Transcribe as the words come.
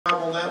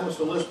on that one,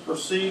 so let's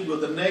proceed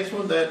with the next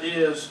one. That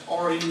is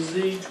REZ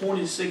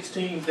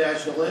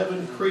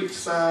 2016-11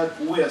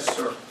 Creekside West,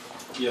 sir.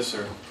 Yes,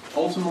 sir.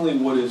 Ultimately,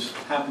 what is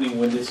happening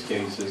with this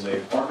case is a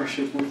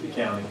partnership with the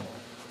county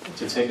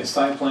to take a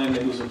site plan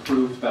that was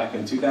approved back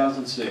in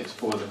 2006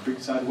 for the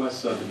Creekside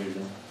West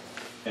subdivision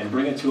and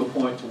bring it to a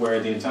point to where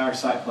the entire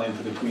site plan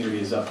for the community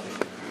is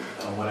updated.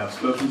 When I've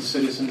spoken to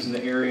citizens in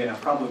the area, and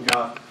I've probably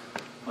got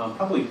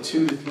probably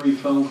 2 to 3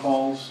 phone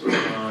calls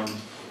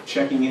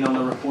checking in on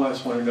the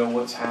request, want to know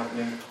what's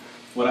happening.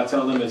 What I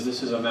tell them is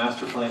this is a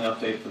master plan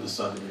update for the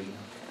subdivision.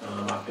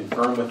 I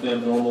confirm with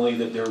them normally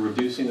that they're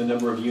reducing the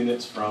number of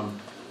units from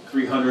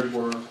 300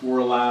 were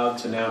allowed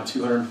to now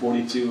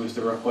 242 is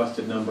the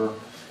requested number.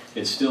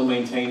 It's still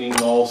maintaining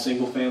all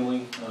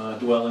single-family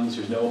dwellings.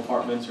 There's no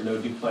apartments or no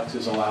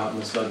duplexes allowed in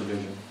the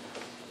subdivision.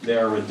 They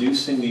are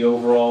reducing the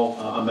overall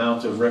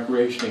amount of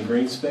recreation and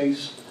green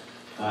space,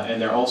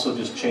 and they're also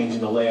just changing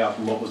the layout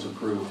from what was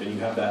approved. And you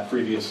have that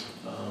previous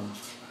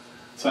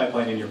site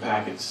plan in your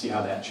packet to see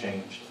how that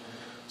changed.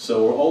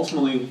 So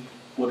ultimately,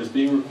 what is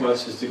being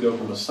requested is to go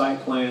from a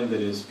site plan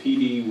that is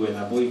PD with,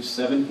 I believe,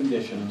 7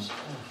 conditions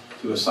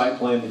to a site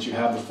plan that you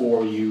have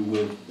before you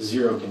with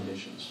 0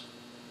 conditions.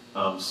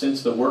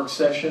 Since the work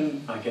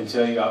session, I can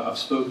tell you I've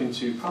spoken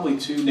to probably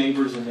 2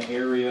 neighbors in the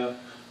area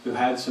who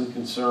had some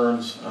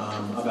concerns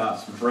about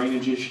some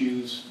drainage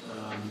issues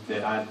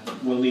that I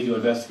will need to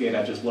investigate.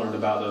 I just learned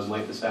about those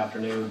late this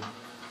afternoon,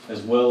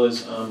 as well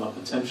as a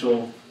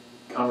potential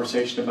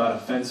conversation about a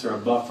fence or a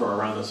buffer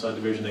around the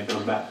subdivision that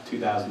goes back to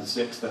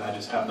 2006 that I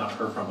just have not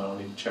heard from. I'll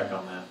need to check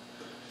on that.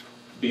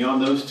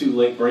 Beyond those 2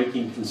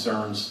 late-breaking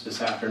concerns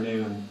this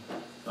afternoon,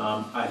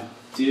 I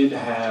did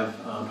have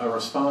a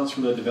response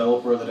from the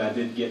developer that I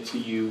did get to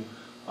you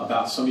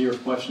about some of your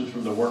questions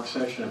from the work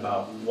session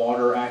about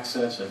water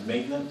access and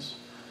maintenance.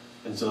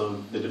 And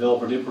so the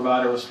developer did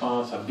provide a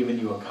response. I've given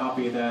you a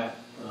copy of that.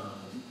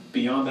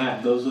 Beyond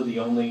that, those are the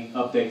only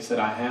updates that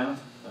I have.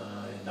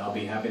 And I'll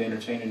be happy to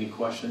entertain any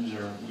questions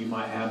or you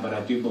might have, but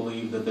I do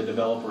believe that the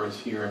developer is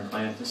here and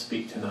planning to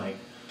speak tonight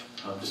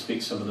to speak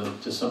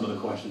to some of the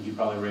questions you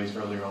probably raised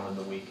earlier on in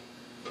the week.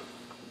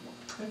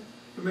 Okay.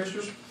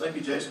 Commissioners, thank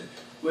you, Jason.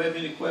 Do we have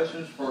any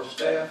questions for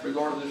staff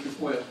regarding this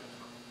request?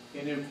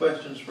 Any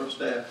questions for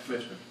staff,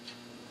 Commissioner?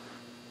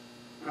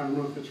 I don't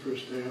know if it's for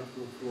staff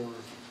or for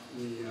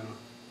the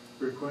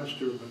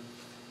requester,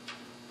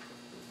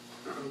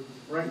 but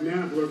right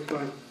now it looks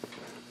like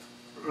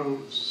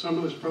some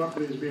of this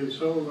property is being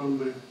sold on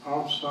the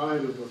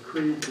offside of a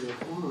creek or a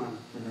pond.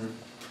 Mm-hmm.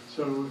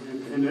 So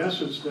in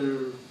essence,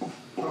 their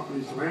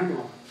property is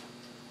landlocked.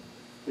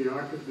 The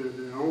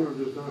owner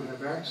does not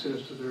have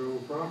access to their own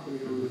property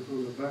on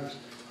the backs.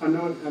 I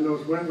know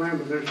it's wetland,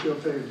 but they're still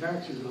paying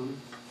taxes on it.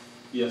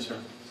 Yes, sir.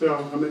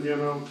 So I mean, you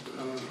know,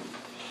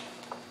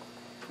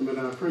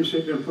 I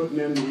appreciate them putting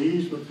in the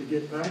easement to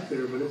get back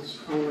there, but it's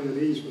only an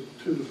easement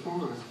to the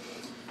pond,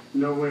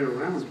 no way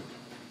around it.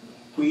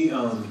 We,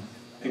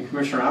 and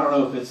Commissioner, I don't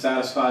know if it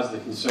satisfies the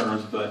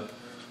concerns, but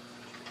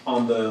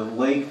on the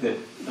lake that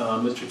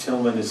Mr.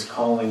 Tillman is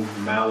calling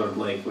Mallard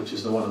Lake, which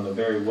is the one on the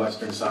very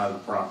western side of the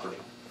property,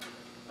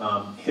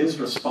 his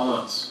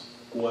response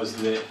was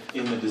that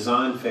in the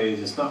design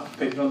phase, it's not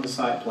depicted on the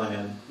site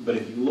plan, but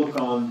if you look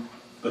on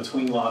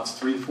between lots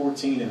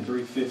 314 and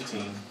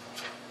 315,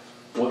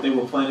 what they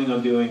were planning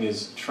on doing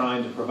is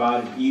trying to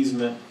provide an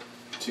easement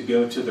to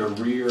go to the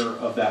rear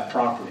of that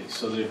property,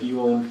 so that if you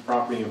owned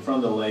property in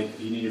front of the lake,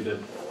 if you needed to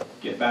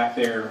get back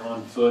there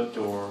on foot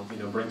or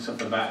bring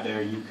something back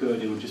there, you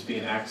could. It would just be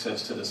an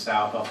access to the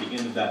south off the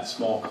end of that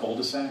small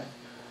cul-de-sac.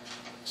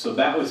 So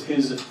that was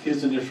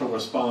his initial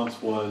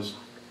response was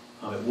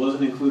it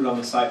wasn't included on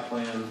the site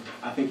plan.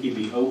 I think he'd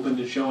be open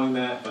to showing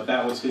that, but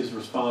that was his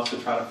response to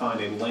try to find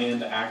a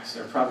land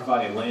access or try to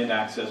find a land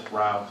access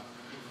route.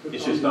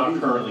 It's just not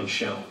currently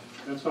shown.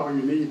 That's all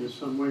you need is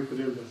some way for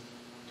them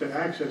to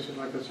access it.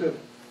 Like I said,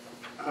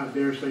 I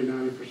dare say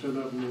 90%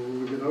 of them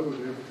will get over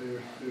there, but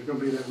there's going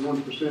to be that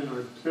 1%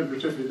 or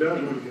 10% that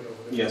does want to get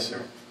over there. Yes,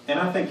 sir. And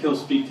I think he'll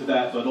speak to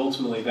that, but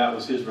ultimately that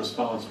was his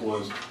response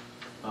was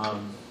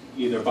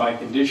either by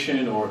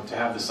condition or to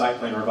have the site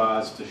plan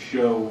revised to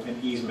show an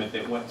easement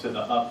that went to the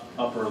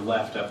upper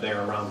left up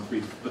there around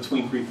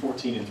between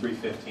 314 and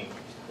 315,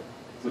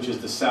 which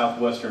is the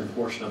southwestern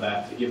portion of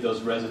that, to give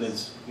those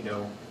residents,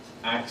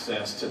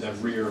 access to the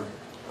rear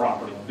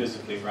property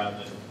physically rather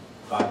than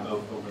by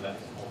boat over that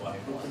whole body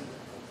of water.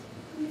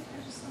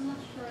 I'm not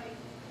sure,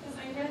 because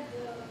I read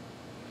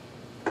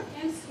the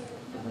answer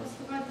that was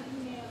provided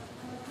in the email,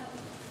 and I have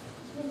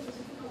really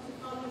difficult to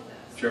follow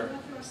that. Sure. So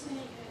what you're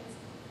saying is,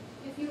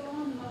 if you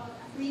own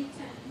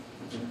 310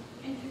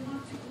 and you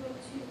want to go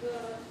to the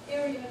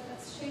area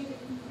that's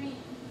shaded in green,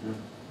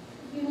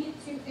 you need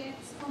to get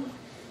on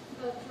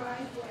the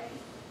driveway,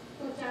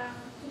 go down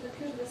to the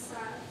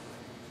cul-de-sac,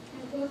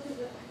 and go to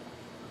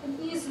an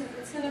easement.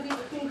 It's going to be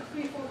between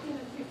 314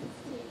 and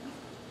 315.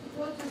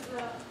 Go to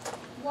the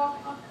walk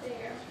up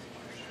there,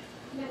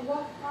 and then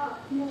walk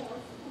up north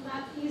on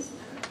that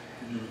easement,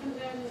 and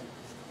then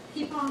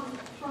keep on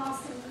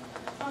crossing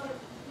other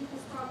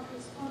people's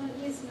properties on an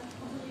easement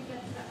until you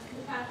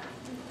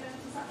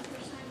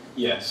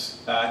Yes,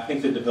 I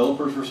think the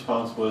developer's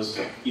response was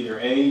either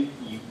A,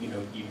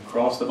 you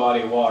cross the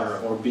body of water,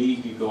 or B,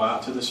 you go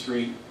out to the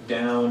street,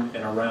 down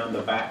and around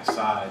the back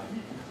side,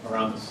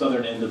 around the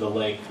southern end of the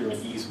lake through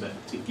an easement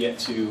to get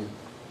to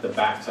the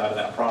back side of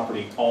that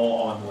property,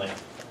 all on lake.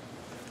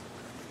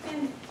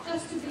 And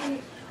just to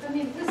be, I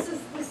mean, this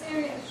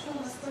area is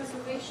shown as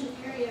preservation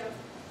area,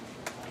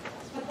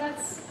 but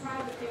that's a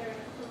private area,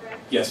 correct?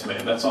 Yes,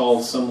 ma'am, that's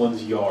all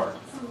someone's yard.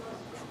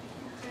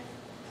 Okay.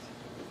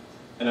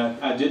 And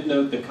I did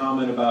note the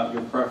comment about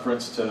your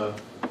preference to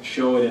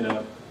show it in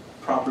a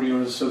property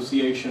owners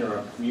association or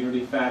a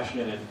community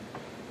fashion,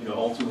 and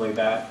ultimately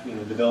that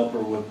developer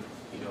would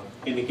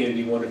indicated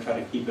he wanted to try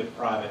to keep it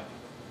private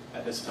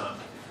at this time.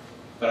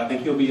 But I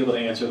think he'll be able to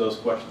answer those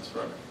questions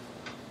further.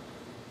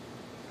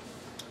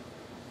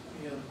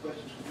 Any other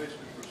questions,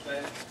 commissioners, for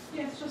staff?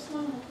 Yes, just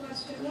one more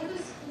question.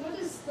 What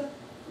is the,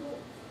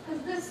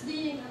 as this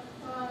being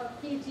a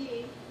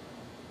PD,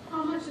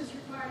 how much is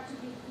required to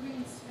be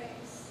green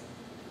space?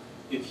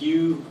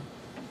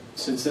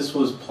 Since this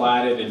was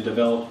platted and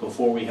developed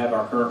before we have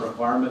our current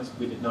requirements,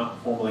 we did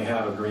not formally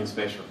have a green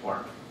space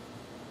requirement.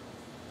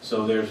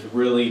 So there's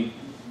really,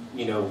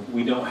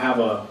 we don't have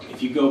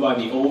if you go by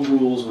the old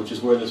rules, which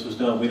is where this was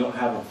done, we don't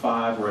have a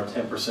 5 or a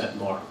 10%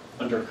 mark.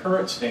 Under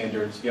current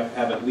standards, you have to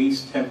have at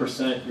least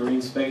 10%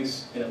 green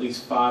space and at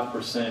least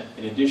 5%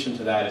 in addition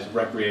to that is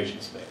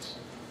recreation space.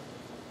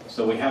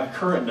 So we have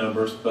current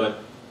numbers,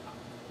 but,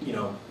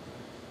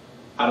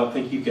 I don't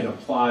think you can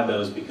apply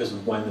those because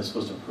of when this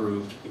was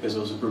approved, because it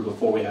was approved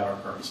before we have our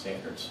current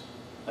standards.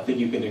 I think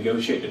you can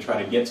negotiate to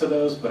try to get to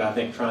those, but I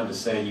think trying to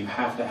say you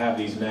have to have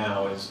these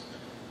now is,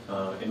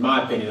 in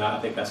my opinion, I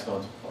think that's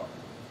going too far.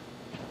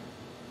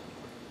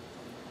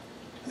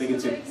 I think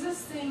So the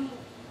existing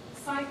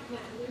site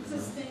plan, the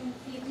existing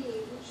PD,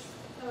 which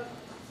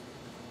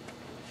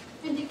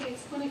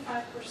indicates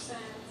 25%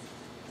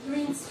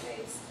 green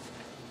space,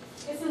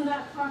 isn't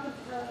that part of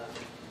the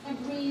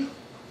agreement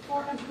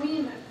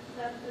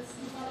that this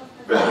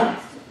developer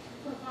has to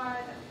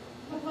provide?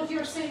 But what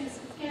you're saying is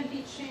it can't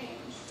be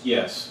changed.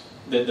 Yes,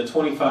 the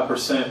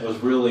 25% was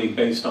really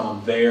based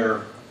on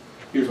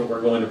here's what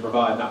we're going to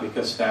provide, not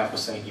because staff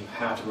was saying you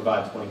have to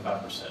provide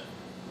 25%.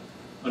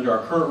 Under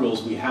our current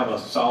rules, we have a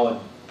solid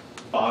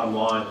bottom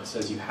line that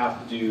says you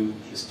have to do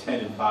this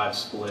 10 and 5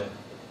 split.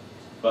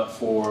 But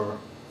for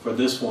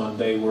this one,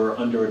 they were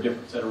under a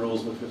different set of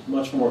rules, which was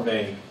much more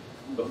vague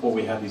before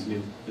we had this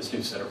new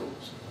set of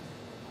rules.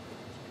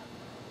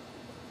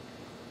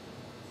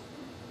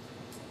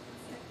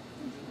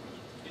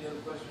 Any other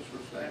questions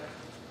for staff?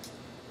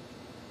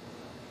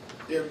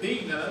 There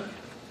being none,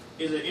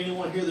 is there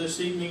anyone here this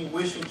evening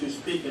wishing to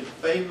speak in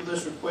favor of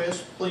this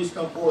request? Please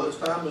come forward at this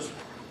time.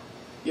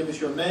 Give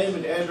us your name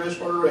and address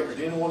for the record.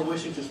 Anyone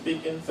wishing to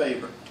speak in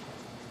favor?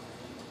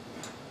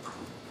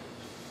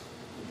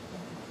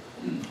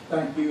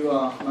 Thank you.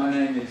 My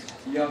name is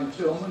Young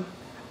Tillman.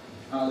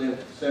 I live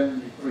at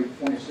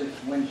 7326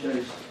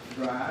 Winchase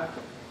Drive,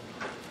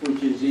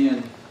 which is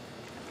in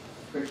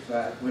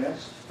Creekside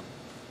West.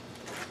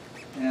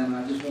 And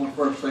I just want to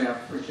first say I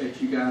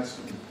appreciate you guys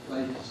and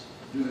ladies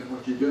doing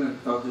what you're doing,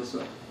 because it's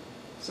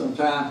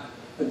sometimes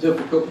a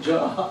difficult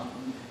job.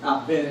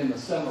 I've been in a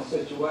similar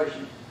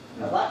situation.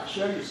 And I'd like to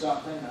show you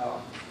something.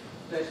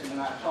 Jason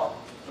and I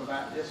talked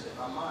about this, if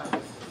I might.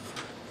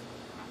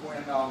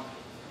 When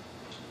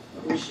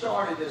we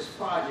started this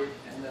project,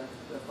 and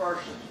the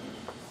first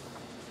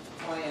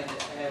plan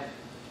that had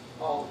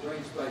all the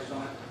green space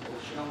on it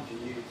was shown to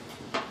you,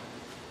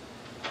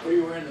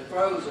 we were in the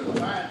throes of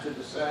trying to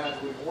decide.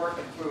 We were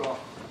working through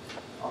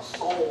a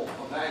soil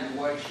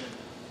evaluation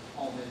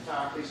on the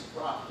entire piece of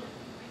property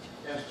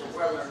as to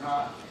whether or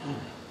not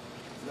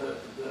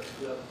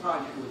the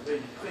project would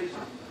be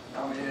feasible.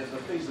 I mean, there's a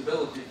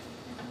feasibility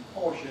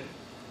portion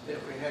that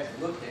we had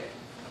to look at.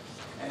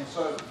 And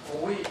so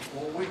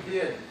when we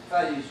did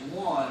phase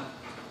 1,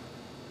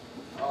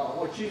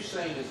 what you've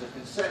seen is a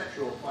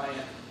conceptual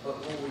plan, but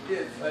when we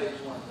did phase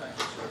 1, thank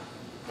you, sir.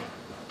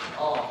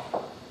 How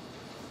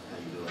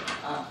you doing?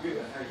 I'm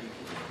good. How are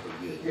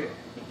you? Good. Good.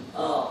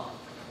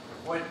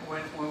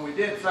 When we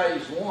did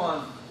phase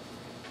 1,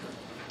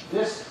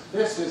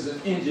 this is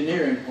an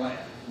engineering plan.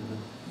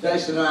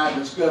 Jason and I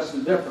discussed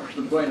the difference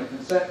between a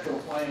conceptual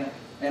plan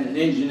and an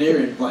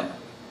engineering plan.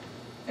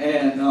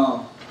 And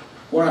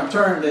when I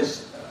turned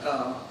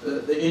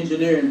the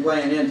engineering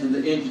plan into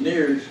the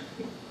engineers,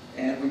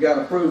 and we got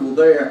approval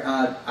there,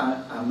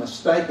 I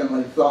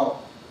mistakenly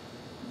thought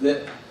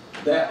that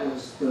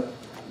was the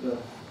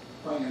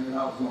plan that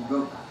I was going to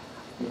go by.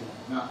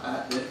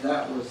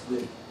 That was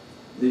the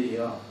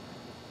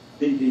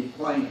PD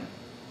plan,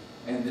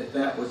 and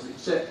that was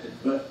accepted.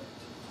 But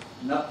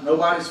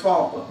nobody's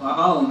fault but my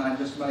own. I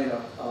just made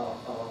an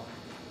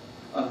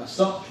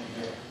assumption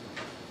there.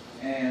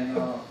 And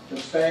the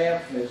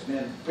staff has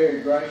been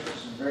very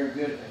gracious and very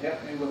good to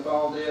help me with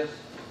all this.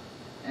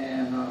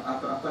 And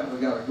I think we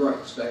got a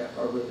great staff.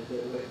 I really do.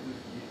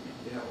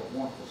 You have a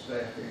wonderful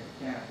staff here in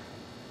the county.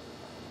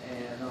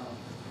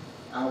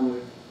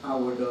 And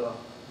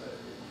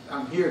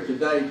I'm here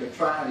today to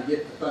try to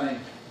get the thing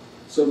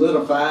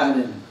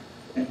solidified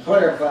and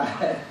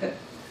clarified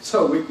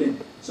so we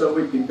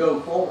can go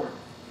forward.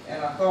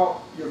 And I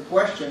thought your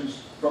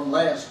questions from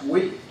last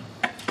week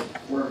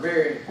were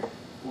very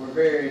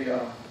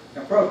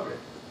appropriate.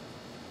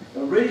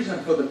 The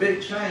reason for the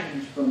big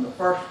change from the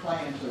first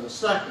plan to the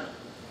second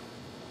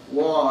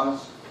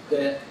was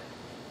that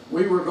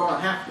we were going to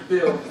have to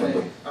build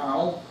our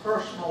own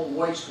personal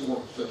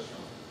wastewater system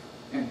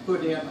and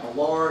put in a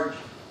large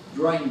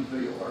drain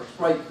field or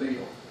spray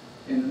field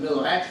in the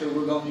middle. Actually,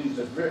 we're going to use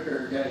a drip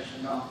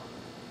irrigation.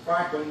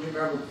 Franklin, you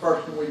remember the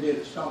first one we did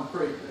at Stone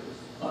Creek that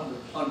was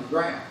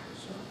underground.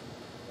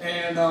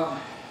 And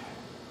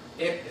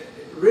it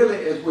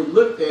really, as we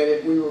looked at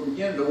it, we were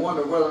beginning to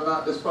wonder whether or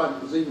not this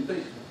project was even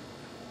feasible.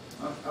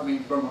 I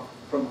mean, from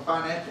a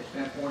financial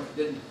standpoint,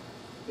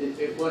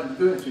 it wasn't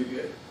doing too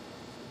good.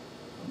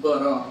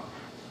 But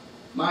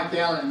Mike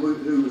Allen,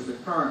 who was the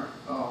current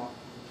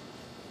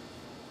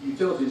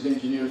utilities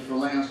engineer for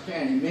Lowndes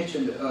County,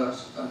 mentioned to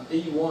us an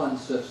E1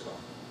 system.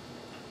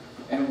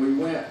 And we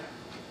went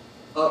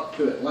up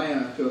to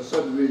Atlanta to a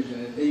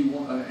subdivision in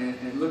E1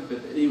 and looked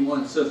at the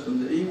E1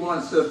 system. The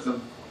E1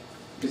 system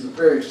is a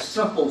very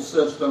simple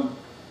system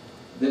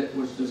that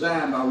was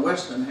designed by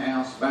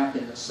Westinghouse back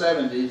in the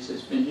 70s.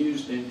 It's been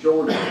used in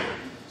Georgia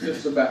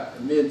since about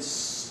the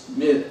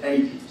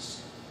mid-80s.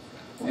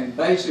 And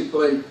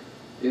basically,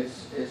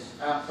 it's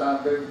outside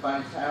of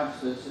everybody's house.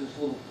 There's this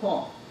little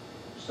pump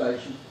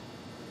station,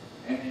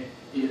 and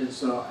it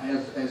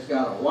has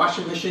got a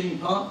washing machine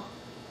pump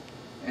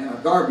and a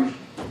garbage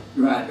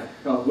grinder,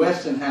 because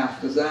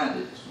Westinghouse designed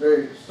it. It's a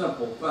very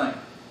simple thing.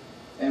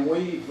 And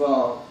we've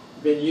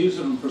been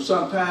using them for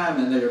some time,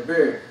 and they're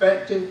very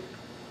effective.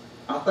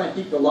 I think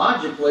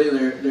ecologically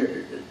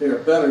they're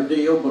a better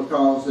deal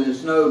because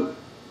there's no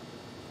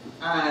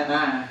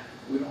I&I.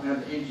 We don't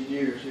have the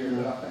engineers here,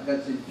 but I think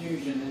that's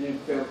infusion and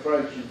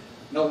infiltration.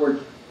 In other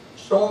words,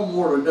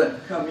 stormwater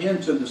doesn't come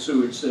into the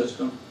sewage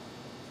system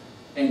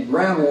and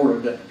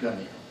groundwater doesn't come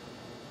in.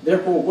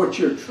 Therefore, what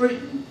you're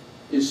treating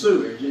is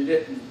sewage.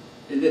 It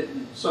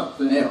isn't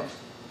something else.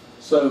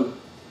 So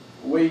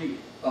we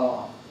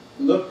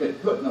looked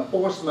at putting a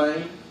force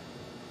main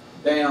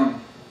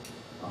down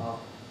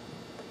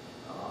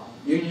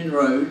Union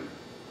Road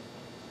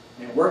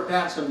and worked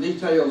out some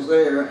details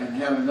there, and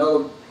had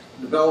another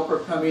developer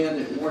come in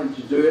that wanted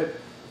to do it,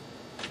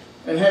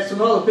 and had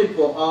some other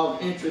people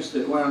of interest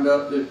that wound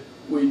up that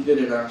we did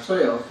it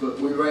ourselves. But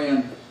we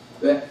ran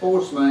that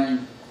force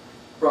main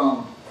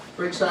from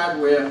Creekside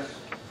West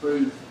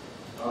through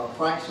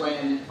Frank's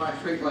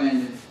Creek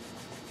Landing,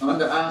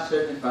 under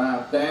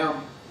I-75,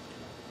 down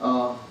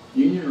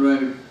Union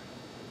Road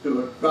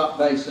to a drop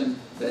basin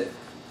that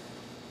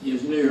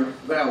is near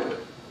Valwood.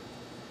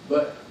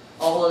 But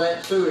all of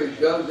that sewage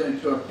goes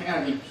into a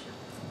county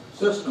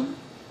system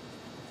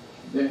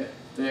that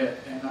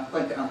and I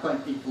think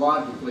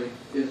ecologically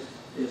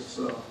it's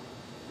a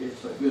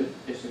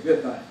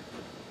good thing.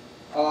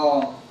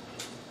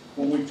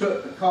 When we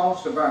took the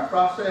cost of our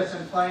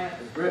processing plant,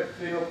 the drip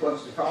field,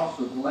 plus the cost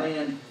of the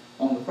land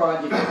on the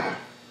project,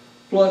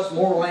 plus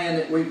more land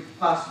that we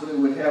possibly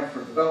would have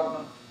for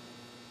development,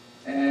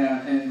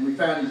 and we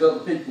found these other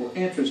people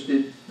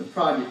interested, the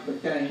project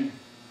became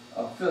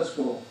a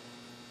fiscal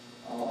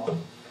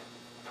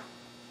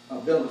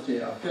ability,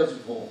 a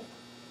physical,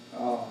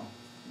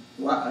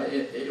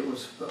 it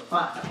was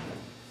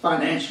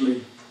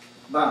financially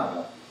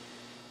viable.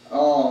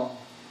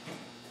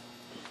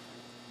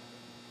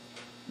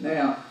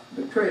 Now,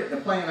 the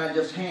plan I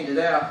just handed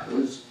out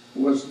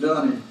was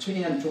done in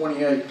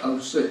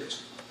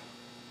 10/28/06.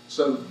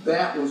 So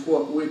that was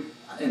what we,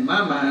 in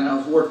my mind, I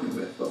was working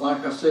with. But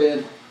like I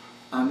said,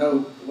 I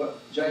know what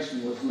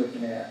Jason was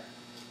looking at,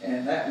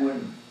 and that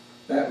would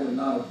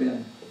not have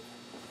been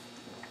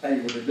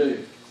able to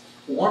do.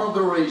 One of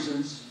the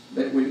reasons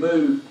that we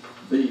moved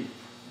the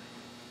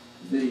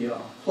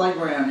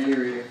playground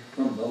area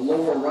from the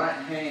lower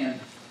right-hand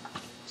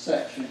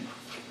section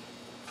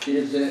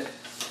is that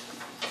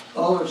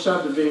other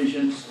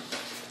subdivisions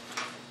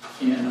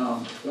in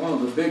one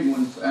of the big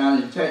ones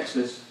out in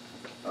Texas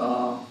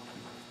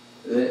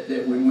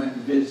that we went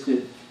and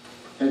visited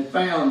had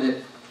found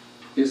that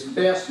it's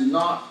best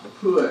not to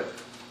put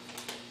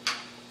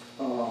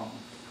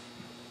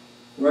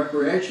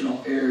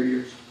recreational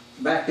areas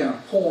back in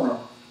a corner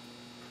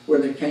where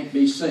they can't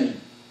be seen.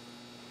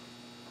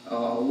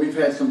 We've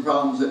had some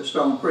problems at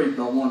Stone Creek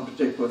on one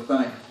particular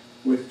thing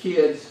with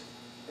kids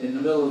in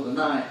the middle of the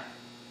night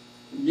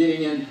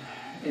getting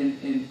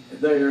in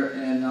there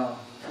and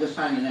just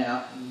hanging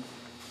out and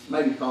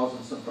maybe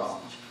causing some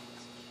problems.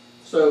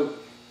 So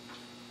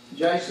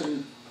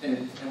Jason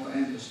and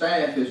the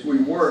staff, as we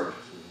worked,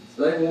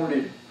 they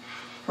wanted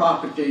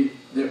property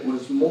that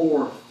was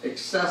more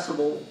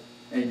accessible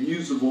and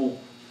usable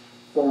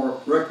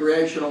for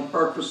recreational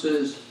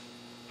purposes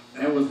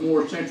and was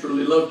more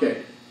centrally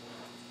located.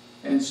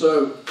 And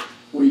so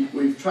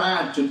we've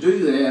tried to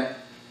do that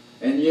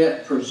and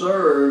yet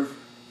preserve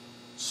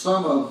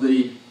some of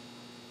the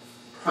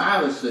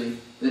privacy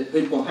that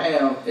people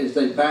have as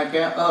they back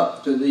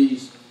up to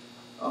these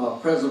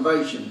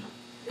preservation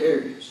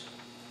areas.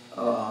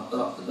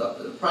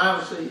 The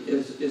privacy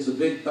is a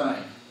big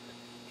thing,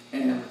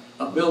 and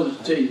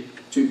ability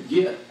to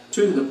get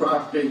to the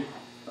property,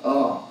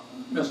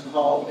 Mr.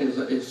 Hall,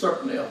 is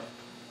certainly a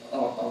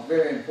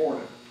very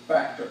important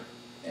factor,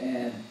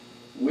 and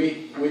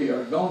we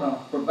are going to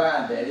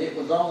provide that. It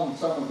was on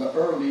some of the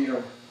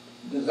earlier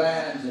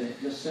designs, and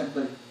it just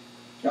simply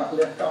got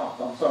left off.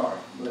 I'm sorry,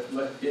 but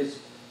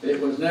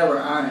it was never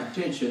our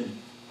intention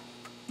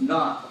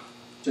not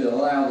to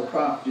allow the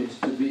properties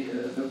to be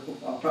the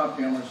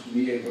property owners to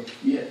be able to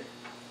get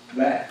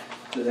back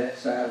to that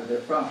side of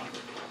their property.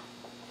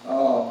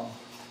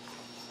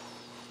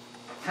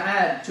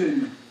 Tied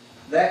to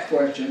that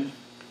question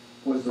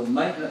was the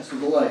maintenance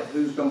of the lake.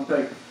 Who's going to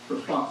take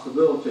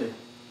responsibility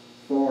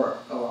for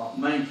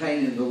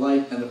maintaining the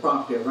lake and the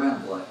property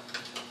around the lake?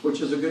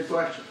 Which is a good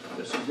question.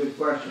 It's a good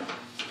question.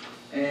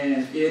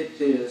 And it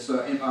is,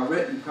 in my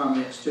written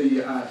comments to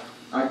you,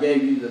 I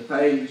gave you the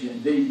page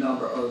and deed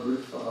number of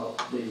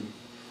the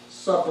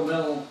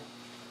supplemental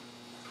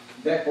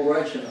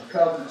declaration of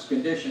covenants,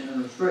 conditions,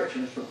 and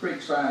restrictions for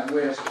Creekside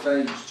West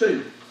Phase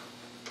 2.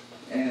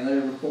 And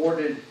they're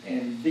recorded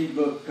in deed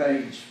book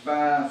page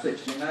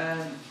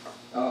 569,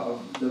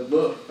 the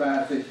book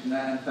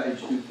 569, page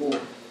 240.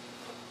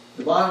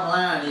 The bottom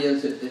line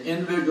is that the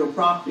individual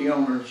property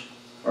owners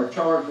are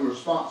charged with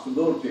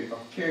responsibility of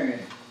caring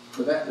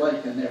for that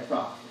lake and their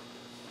property.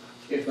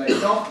 If they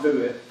don't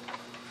do it,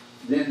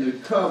 then the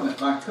covenant,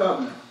 by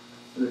covenant,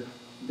 the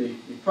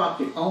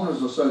Property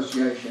Owners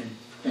Association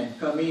can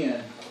come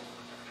in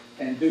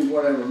and do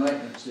whatever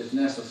maintenance is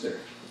necessary.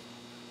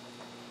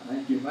 I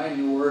think you're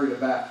mainly worried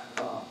about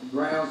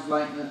grounds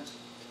maintenance,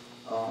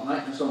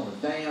 maintenance on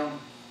the dam,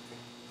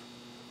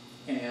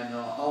 and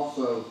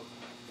also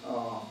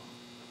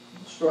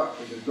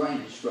structures, the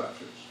drainage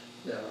structures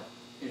that are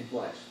in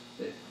place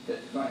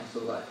that drains the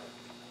lake.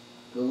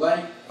 The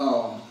lake,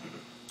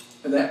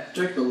 that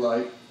particular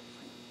lake,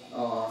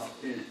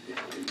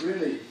 it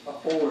really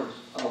affords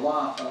a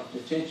lot of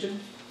detention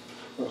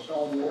for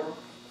stormwater,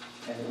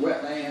 and the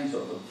wetlands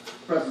or the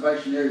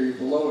preservation area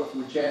below it,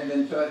 which hadn't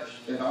been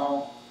touched at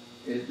all,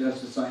 it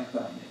does the same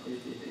thing.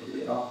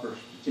 It offers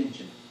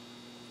detention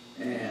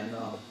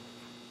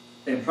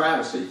and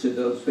privacy to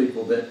those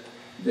people that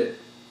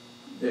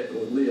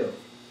will live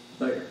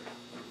there.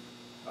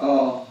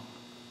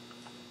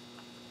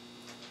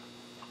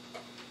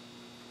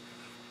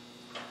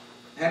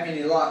 How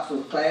many lots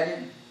were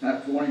platted?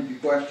 That's one of your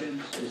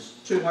questions. It's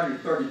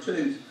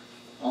 232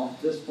 on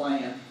this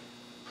plan,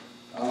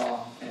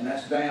 and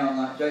that's down,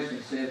 like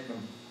Jason said,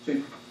 from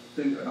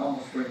to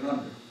almost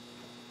 300.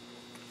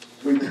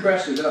 We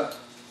requested up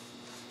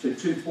to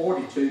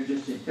 242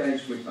 just in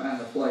case we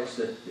find a place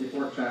that it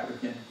works out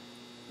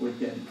we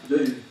can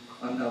do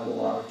another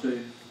lot or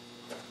two.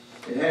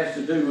 It has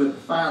to do with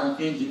the final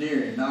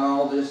engineering. Not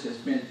all this has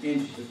been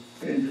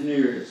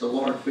engineered. It's a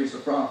large piece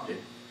of property,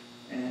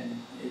 and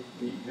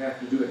you have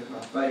to do it by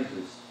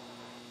phases.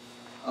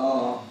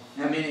 How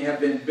many have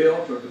been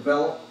built or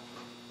developed?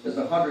 There's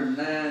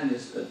 109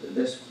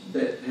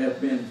 that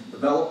have been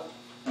developed,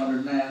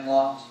 109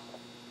 lots,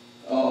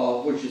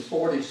 which is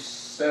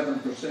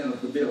 47%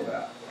 of the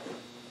build-out.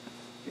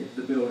 If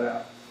the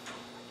build-out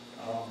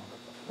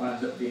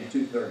winds up being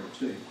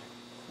 232.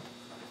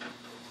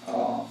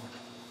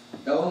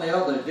 The only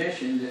other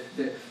addition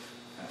that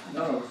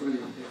none of us really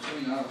have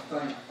seen, I don't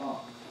think,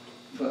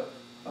 but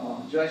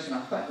Jason,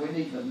 I think we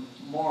need to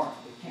mark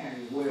the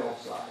county well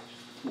sites.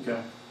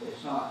 Okay.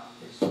 It's not,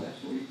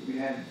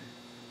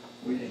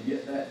 we didn't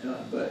get that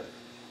done, but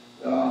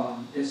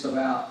it's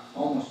about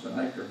almost an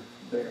acre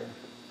there,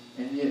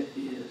 and it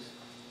is,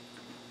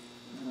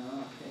 I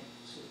can't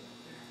see it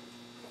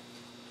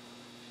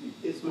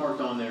there. It's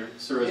marked on there,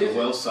 sir, as a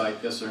well site.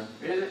 Yes, sir.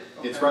 Is it?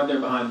 Okay. It's right there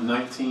behind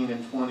 19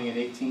 and 20 and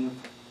 18.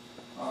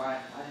 All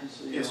right, I didn't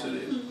see it. Yes, it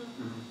is.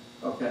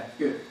 Mm-hmm. Okay,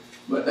 good.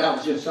 But that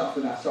was just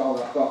something I saw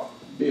that I thought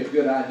would be a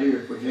good idea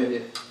if we had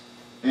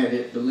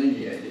it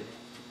delineated.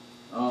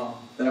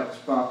 That was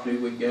property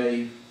we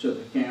gave to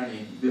the county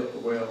and built the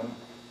well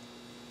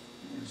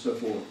and so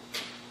forth.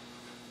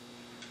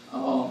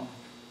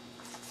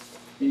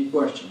 Any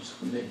questions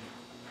for me?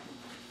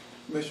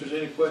 Commissioners,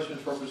 any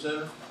questions for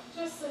presenter?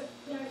 Just a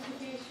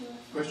clarification.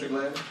 Commissioner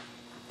Gladden?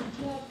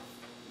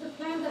 The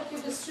plan that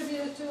you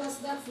distributed to us,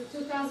 that's the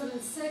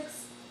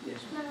 2006 Yes.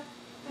 plan,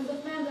 and the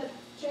plan that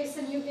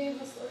Jason, you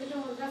gave us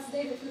original, that's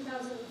dated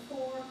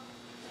 2004.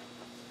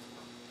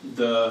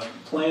 The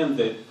plan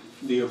that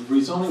the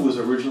rezoning was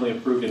originally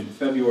approved in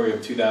February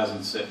of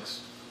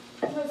 2006.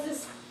 Was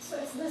this, so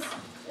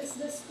it's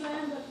this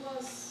plan that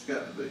was It's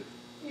got to be.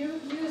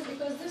 used,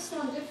 because this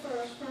one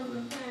differs from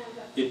the plan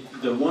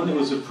that, The one that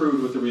was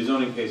approved with the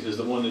rezoning case is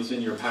the one that's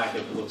in your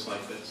packet that looks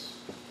like this.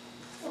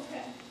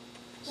 okay.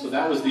 So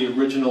that was the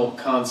original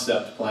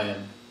concept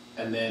plan,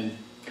 and then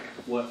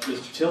what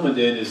Mr. Tillman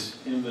did is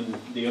him and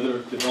the other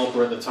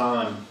developer at the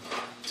time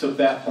took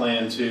that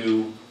plan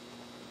to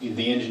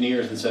the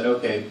engineers and said,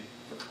 okay,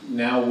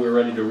 now we're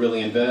ready to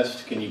really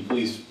invest. Can you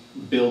please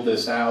build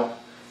this out,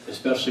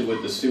 especially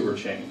with the sewer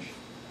change?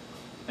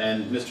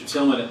 And Mr.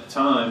 Tillman at the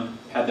time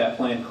had that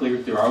plan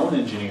cleared through our own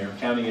engineer,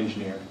 county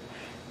engineer.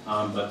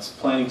 But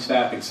planning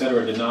staff, et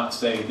cetera, did not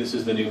say this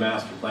is the new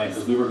master plan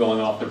because we were going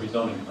off the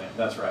rezoning plan.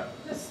 That's right.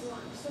 This one,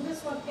 so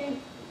this one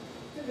came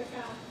to the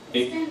county,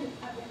 It- extended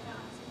at the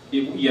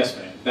county. Yes,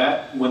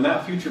 ma'am. When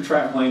that future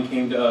track plan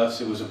came to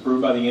us, it was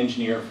approved by the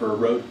engineer for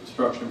road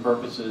construction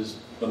purposes.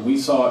 When we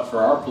saw it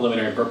for our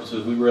preliminary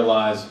purposes, we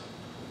realized,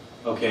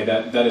 okay,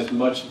 that is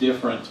much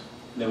different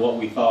than what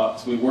we thought.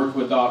 So we worked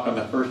with Doc on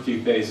the first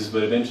few phases,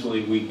 but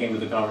eventually we came to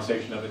the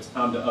conversation of it's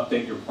time to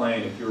update your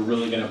plan if you're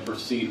really going to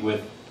proceed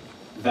with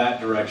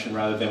that direction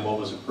rather than what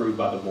was approved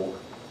by the board.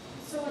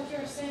 So what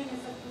you're saying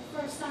is that the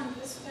first time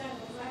this plan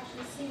was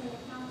actually seen in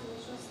the county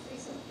was just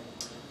recently?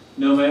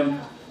 No, ma'am.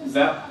 I'm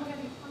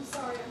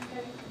sorry, I'm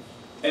getting.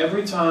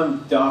 Every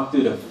time Doc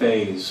did a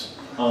phase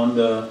on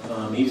the,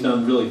 he's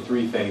done really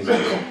 3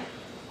 phases.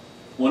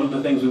 One of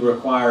the things we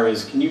require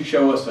is, can you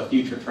show us a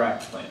future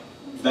track plan?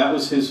 That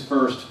was his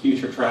first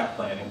future track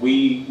plan. And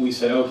we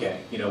said,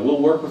 okay,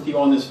 we'll work with you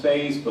on this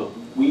phase, but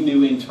we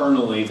knew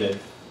internally that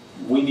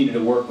we needed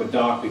to work with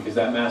Doc because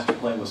that master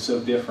plan was so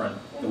different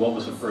than what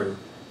was approved.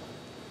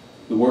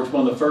 We worked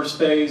on the first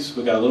phase,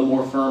 we got a little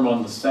more firm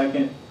on the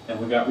second, and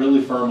we got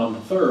really firm on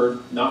the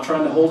third, not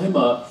trying to hold him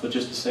up, but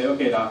just to say,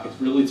 okay, Doc, it's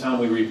really time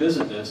we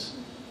revisit this.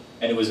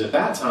 And it was at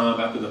that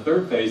time, after the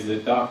third phase,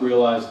 that Doc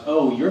realized,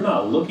 oh, you're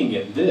not looking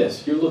at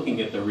this, you're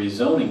looking at the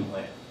rezoning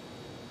plan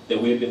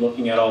that we had been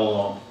looking at all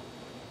along.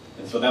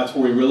 And so that's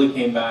where we really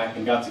came back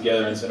and got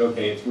together and said,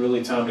 okay, it's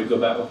really time to go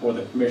back before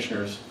the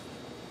commissioners,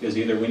 because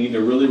either we need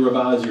to really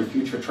revise your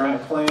future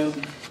track plan,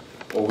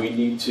 or we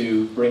need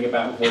to bring it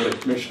back before the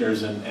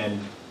commissioners and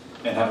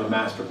have a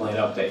master plan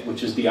update,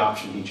 which is the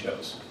option he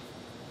chose.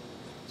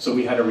 So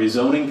we had a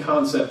rezoning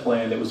concept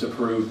plan that was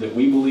approved that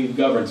we believe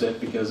governs it,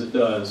 because it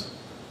does.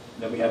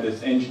 And then we had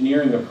this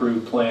engineering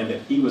approved plan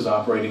that he was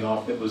operating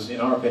off that was,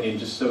 in our opinion,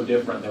 just so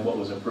different than what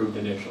was approved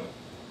initially.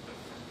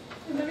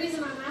 And the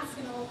reason I'm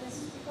asking all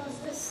this is because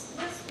this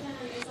plan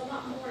is a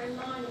lot more in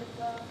line with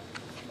the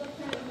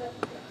plan that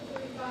the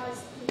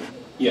revised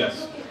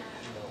Yes. looking at.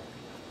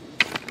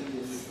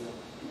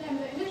 Than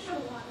the initial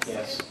ones.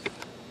 Yes.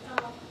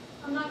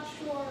 I'm not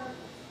sure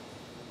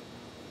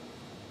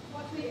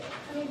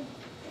I mean,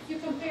 if you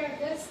compare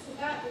this to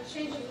that, the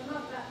changes are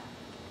not that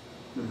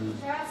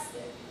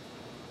drastic.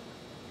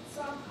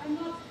 So I'm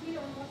not clear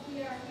on what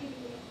we are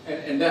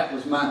really. And that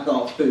was my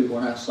thought too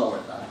when I saw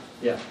it.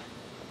 Yeah.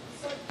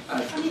 So,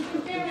 I mean,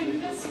 comparing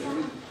this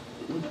one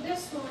to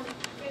this one,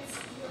 it's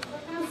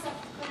the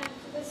concept plan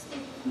to this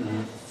one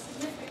has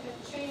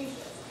significant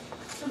changes.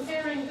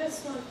 Comparing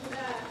this one to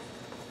that,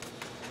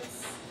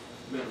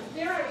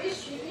 there are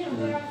issues,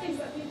 there are things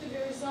that need to be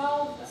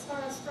resolved as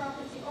far as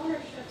property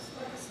ownerships,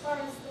 but as far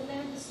as the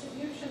land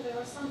distribution, there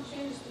are some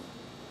changes.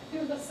 I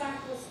think the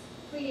SAC was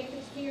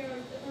created here,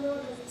 the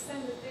road was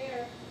extended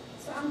there.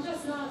 So I'm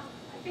just not,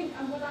 I think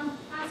what I'm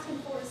asking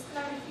for is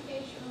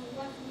clarification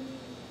on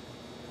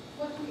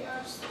what we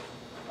are,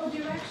 or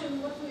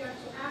direction, what we are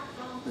to act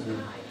on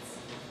tonight.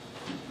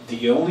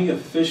 The only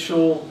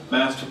official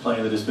master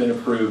plan that has been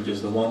approved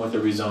is the one with the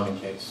rezoning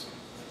case.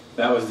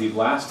 That was the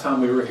last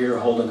time we were here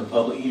holding a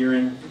public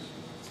hearing.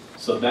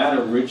 So that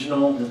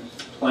original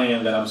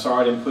plan that, I'm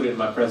sorry I didn't put it in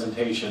my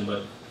presentation,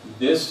 but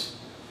this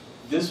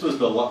was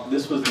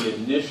the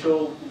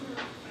initial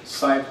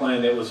site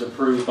plan that was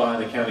approved by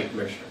the county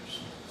commissioners.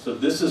 So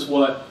this is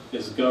what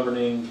is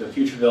governing the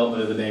future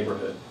development of the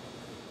neighborhood.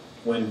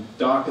 When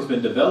Doc has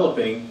been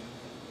developing,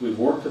 we've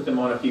worked with them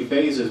on a few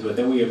phases, but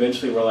then we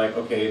eventually were like,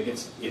 okay,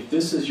 if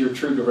this is your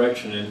true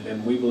direction,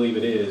 and we believe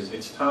it is,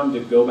 it's time to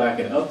go back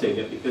and update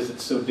it because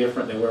it's so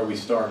different than where we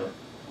started.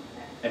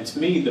 And to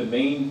me, the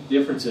main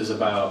differences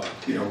about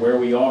where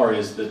we are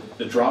is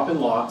the drop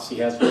in lots. He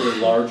has really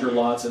larger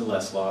lots and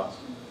less lots.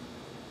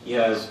 He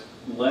has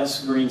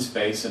less green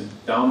space, and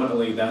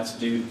dominantly that's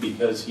due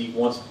because he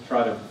wants to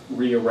try to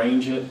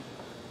rearrange it,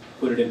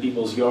 put it in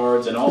people's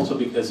yards, and also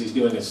because he's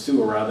doing a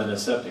sewer rather than a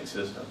septic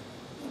system.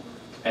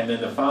 And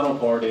then the final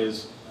part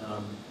is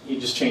he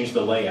just changed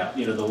the layout.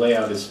 The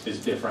layout is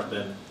different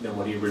than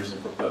what he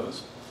originally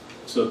proposed.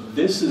 So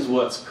this is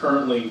what's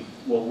currently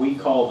what we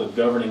call the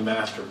governing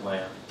master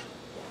plan.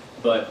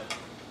 But,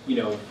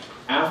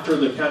 after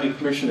the county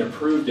commission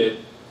approved it,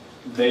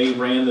 they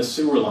ran the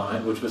sewer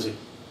line, which was a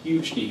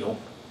huge deal.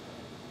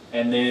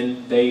 And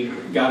then they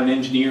got an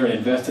engineer and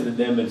invested in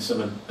them in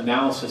some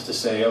analysis to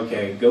say,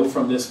 okay, go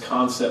from this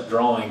concept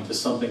drawing to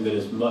something that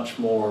is much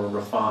more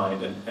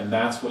refined. And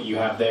that's what you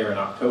have there in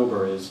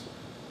October is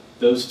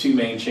those two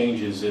main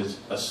changes is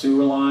a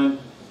sewer line.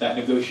 That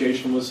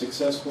negotiation was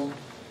successful.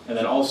 And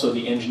then also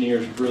the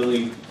engineers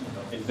really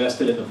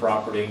invested in the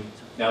property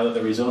now that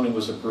the rezoning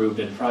was approved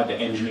and tried to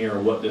engineer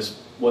what this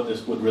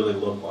would really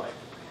look like.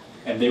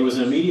 And there was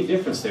an immediate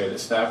difference there that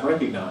staff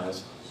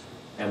recognized.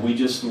 And we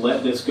just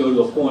let this go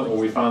to a point where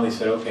we finally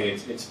said, okay,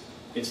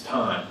 it's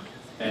time.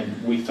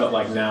 And we felt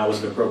like now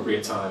was the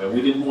appropriate time. And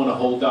we didn't want to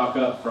hold Doc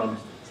up from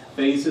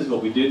phases,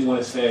 but we did want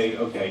to say,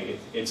 okay,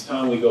 it's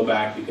time we go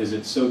back because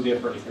it's so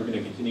different. If you're going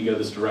to continue to go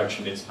this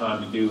direction, it's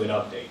time to do an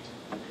update.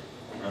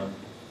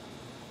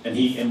 And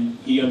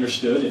he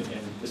understood,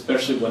 and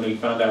especially when he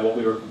found out what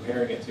we were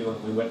comparing it to,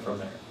 and we went from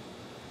there.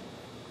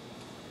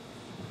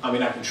 I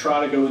mean, I can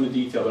try to go into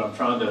detail, but I'm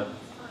trying to,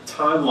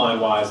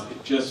 timeline-wise,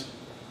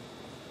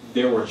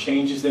 there were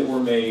changes that were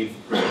made,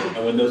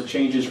 and when those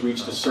changes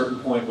reached a certain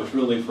point, which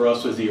really for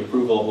us was the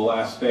approval of the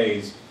last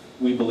phase,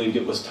 we believed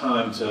it was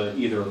time to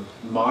either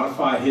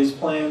modify his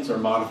plans or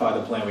modify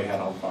the plan we had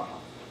on file.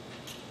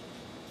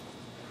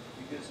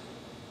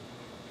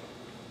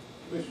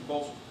 Commissioner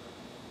Bolson?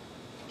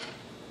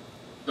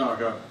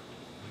 Doc,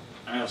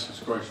 I asked this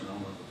question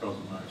only because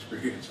of my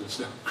experience with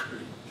South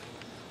Creek,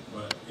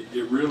 but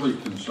it really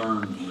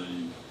concerns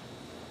me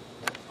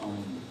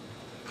on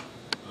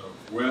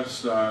the west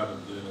side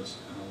of this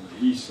and on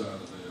the east side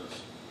of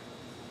this.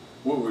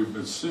 What we've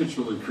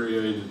essentially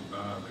created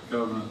by the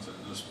covenants in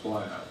this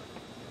plat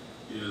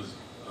is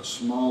a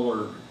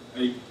smaller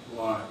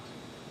 8-lot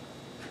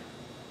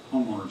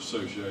homeowners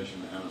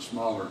association and a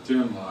smaller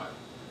 10-lot,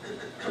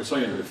 I'm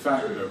saying de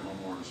facto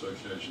homeowner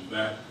association,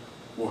 that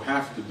will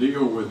have to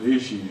deal with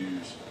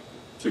issues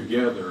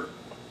together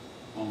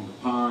on the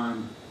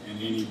pond and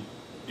any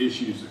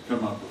issues that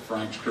come up with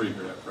Franks Creek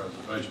or that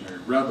preservation area,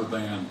 rather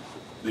than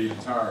the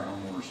entire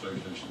homeowner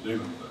association dealing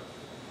with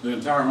that. The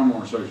entire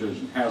homeowner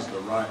association has the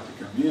right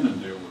to come in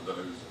and deal with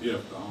those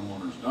if the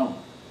homeowners don't.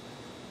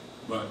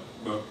 But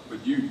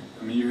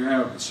you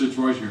have a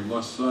situation here,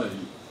 let's say,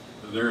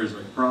 that there is a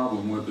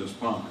problem with this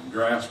pond.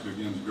 Grass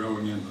begins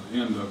growing into the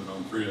end of it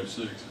on 306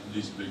 and it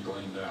needs to be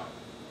cleaned out.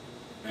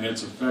 And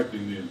it's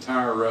affecting the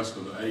entire rest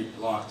of the 8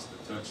 lots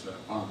that touch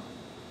that pond.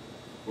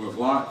 Well, if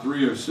lot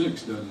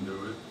 306 doesn't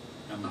do it,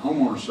 and the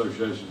homeowner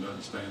association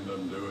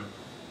doesn't do it,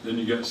 then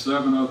you get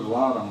 7 other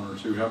lot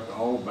owners who have to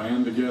all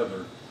band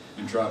together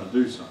and try to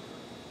do something.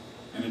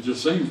 And it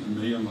just seems to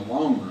me in the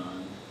long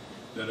run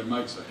that it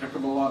makes a heck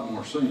of a lot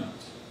more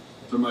sense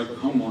to make a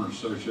homeowner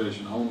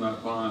association own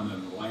that pond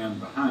and the land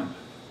behind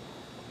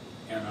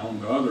it. And on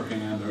the other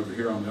hand, over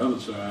here on the other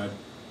side,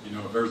 you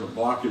know, if there's a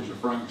blockage of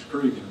Franks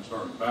Creek and it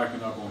starts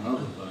backing up on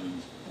other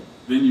things,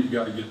 then you've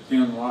got to get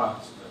 10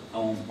 lots that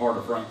own part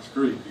of Franks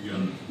Creek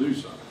together to do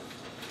something,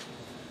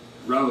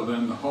 rather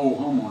than the whole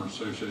homeowner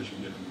association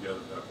getting together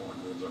at that point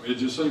and doing something. It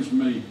just seems to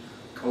me,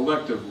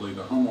 collectively,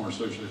 the homeowner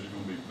association is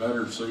going to be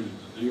better suited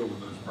to deal with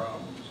those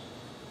problems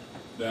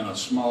than a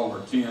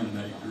smaller 10 and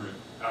 8 group.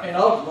 And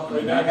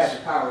ultimately, they have the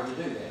power to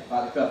do that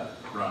by the covenant.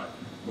 Right.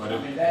 But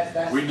I mean,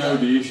 that's we know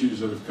the issues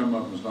that have come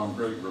up in Stone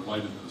Creek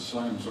related to the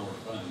same sort of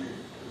thing.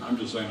 I'm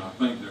just saying I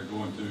think they're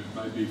going to,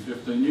 maybe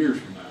 15 years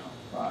from now.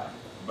 Right.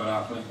 But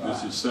I think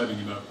this is setting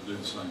it up to do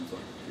the same thing.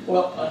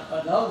 Well,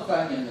 another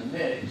thing in the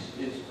mix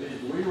is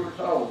we were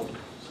told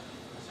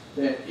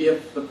that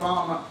if the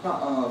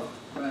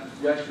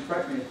Jason,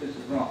 correct me if this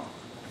is wrong,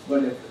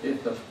 but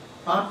if the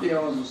property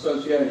owners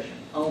association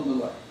owned the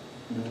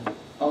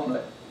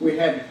lake, we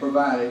had to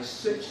provide a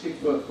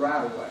 60-foot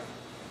right-of-way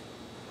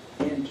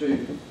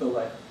into the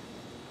lake.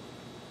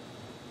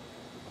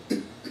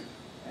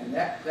 And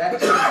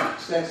that's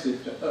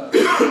excessive to us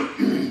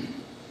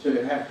to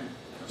have to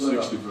put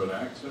 60-foot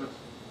access?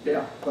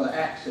 Yeah, for the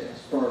access.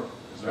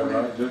 Is that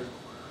right, Dick?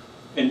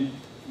 And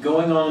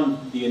going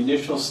on the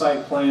initial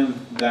site plan,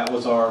 that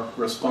was our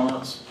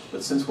response.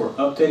 But since we're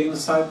updating the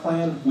site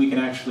plan, we can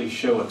actually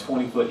show a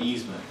 20-foot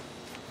easement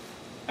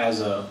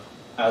as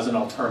an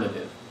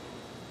alternative.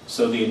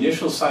 So the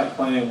initial site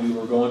plan, we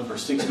were going for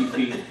 60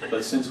 feet,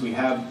 but since we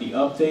have the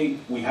update,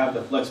 we have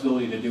the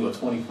flexibility to do a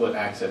 20-foot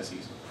access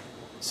easement,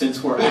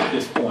 since we're at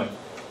this point.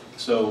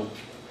 So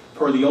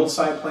per the old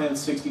site plan,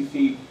 60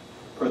 feet,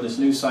 per this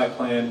new site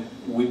plan,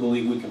 we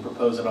believe we can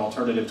propose an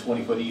alternative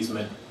 20-foot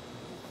easement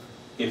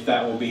if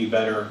that will be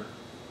better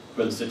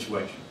for the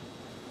situation.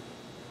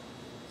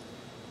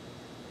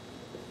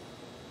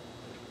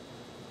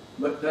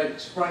 But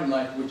that Spring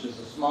Lake, which is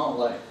a small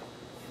lake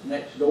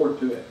next door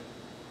to it,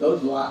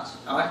 those lots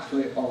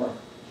actually are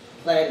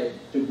platted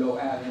to go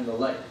out in the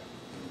lake.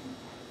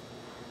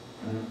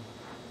 Mm-hmm.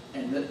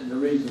 And the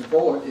reason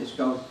for it is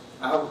because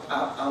I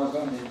was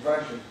under the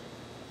impression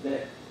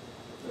that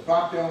the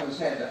property owners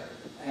had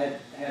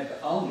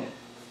to own it.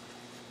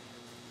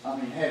 I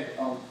mean,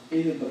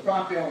 either the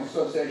property owner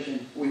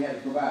association, we had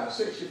to provide a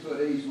 60-foot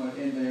easement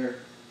in there,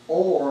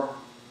 or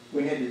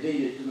we had to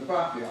deed it to the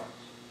property owners.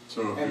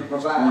 So And if it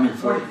was provide 20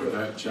 foot, would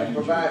that change? And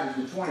provided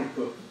the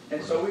 20-foot.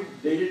 And so we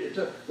deeded it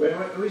to,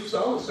 we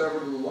sold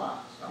several of the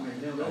lots. I mean,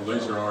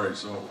 these are already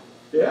sold.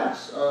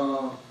 Yes,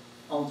 on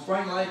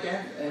Spring Lake,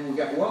 and we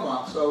got one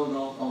lot sold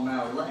on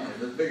our land,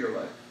 the bigger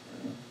lake.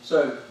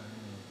 So,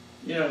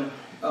 you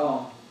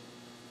know,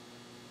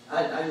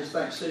 I just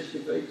think 60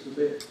 feet is a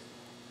bit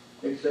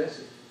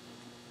excessive,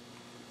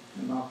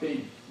 in my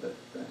opinion. But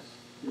that's,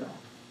 you know,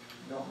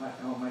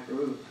 don't make the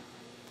rules.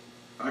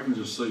 I can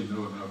just see,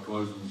 knowing how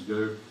closings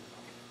go,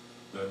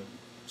 that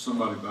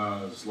somebody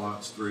buys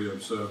lots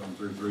 307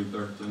 through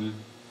 313,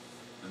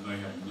 and they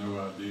have no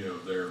idea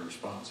of their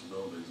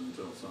responsibilities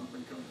until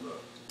something comes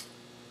up.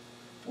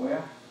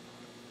 Well,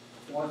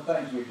 one of the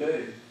things we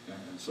do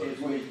And so, is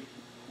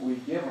we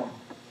give them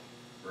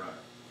right.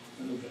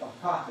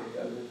 a copy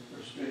of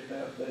the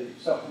the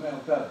supplemental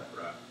cover.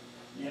 Right.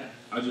 Yeah.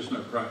 I just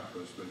know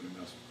practically speaking,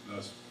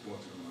 that's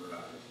what's gonna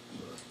arise,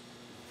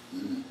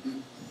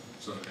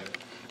 so.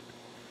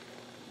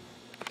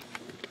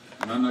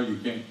 And I know you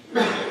can't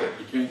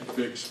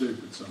fix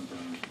stupid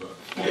sometimes,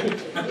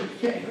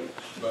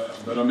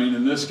 but I mean,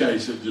 in this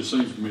case, it just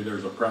seems to me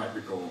there's a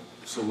practical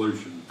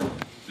solution,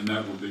 and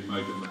that would be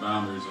making the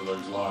boundaries of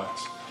those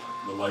lots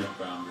the lake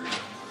boundaries,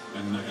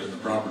 and the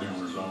property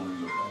owners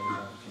own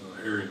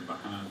the area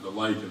behind, the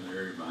lake and the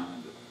area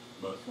behind it.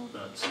 But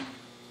that's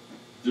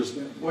just,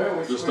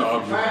 Well, just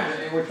we're trying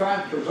to, and we're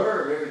trying to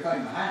preserve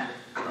everything behind it.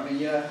 I mean,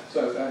 yeah,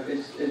 so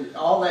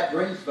all that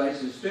green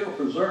space is still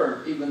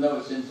preserved, even though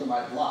it's in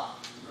somebody's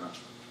lot. right.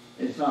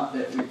 It's not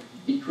that we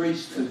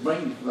decreased the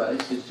green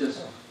space, it's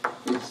just,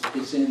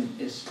 it's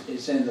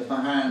in the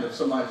behind of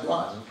somebody's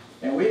lot.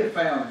 And we have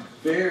found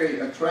very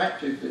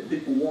attractive that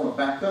people want to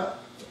back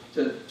up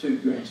to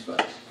green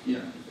space. You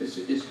know,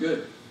 it's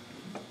good.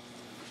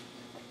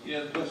 Any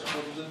other questions,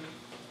 Representative?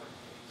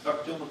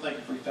 Dr. Tillman, thank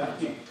you for your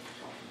time.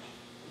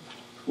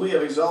 We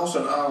have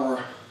exhausted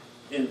our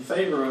in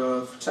favor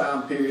of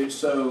time period,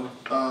 so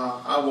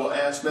I will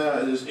ask now,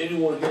 is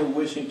anyone here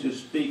wishing to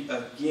speak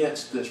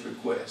against this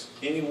request?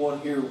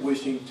 Anyone here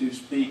wishing to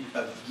speak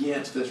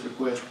against this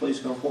request, please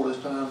come forward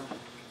this time.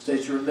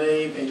 State your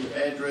name and your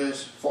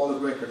address for the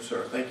record,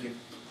 sir. Thank you.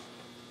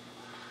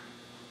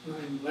 My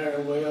name's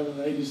Larry Webb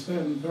at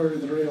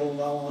 8733 Old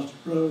Lowndes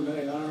Road,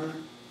 A.R.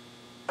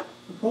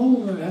 The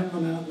problem that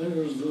happened out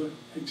there is the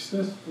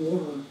excessive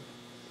water.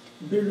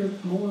 The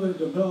more they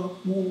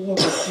develop, more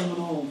water is coming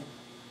off.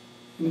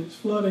 And it's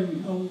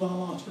flooding Old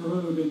Lowndes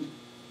Road in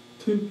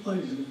two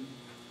places.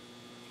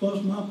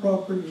 Plus my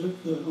property is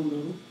on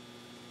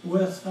the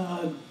west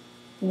side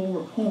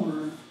lower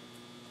corner.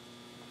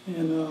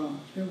 And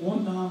at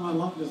one time I'd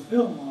like to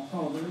sell my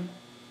property,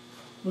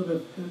 but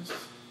if it's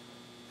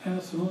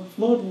has so much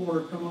flood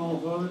water coming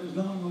off of it, it's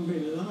not going to be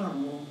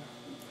desirable.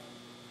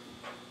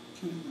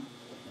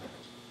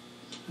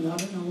 And I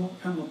don't know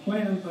what kind of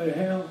plans they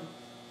have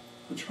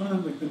for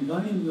trying to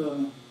contain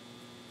the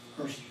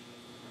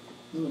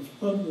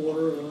flood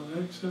water,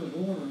 the excess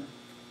water.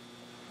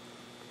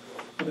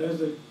 But as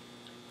they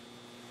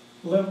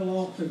level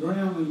off the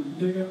ground and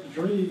dig up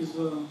the trees,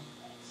 the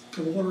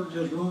water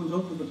just runs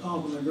over the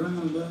top of the ground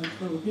and doesn't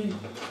flow again.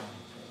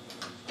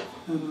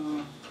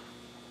 And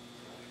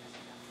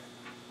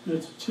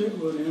it's a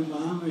Chitwood in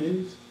behind me.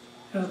 He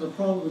has a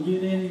problem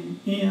getting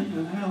in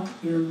and out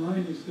during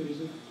rainy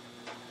season.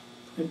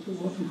 If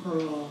it wasn't for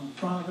a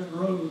private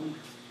road,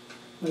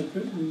 they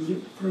couldn't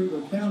get through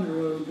the county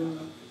road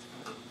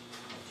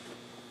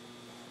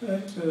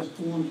access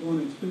to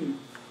 122.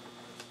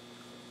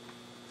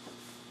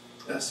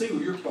 I see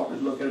where your property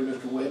is located,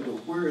 Mr. Webb, but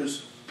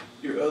where's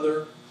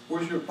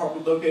your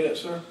property located at,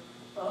 sir?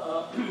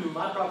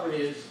 My property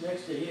is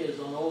next to his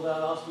on Old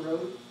Austin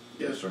Road.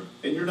 Yes, sir.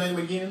 And your name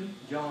again?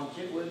 John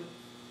Chitwood,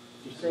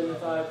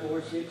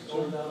 7546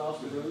 Old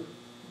Austin Road.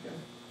 Okay.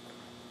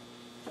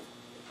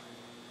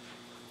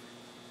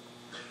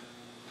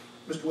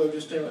 Mr. Webb,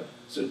 just stand up.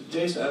 So,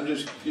 Jason, I'm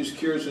just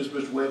curious, as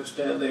Mr. Webb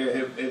stand there,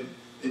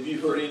 have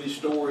you heard any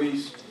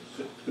stories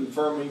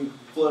confirming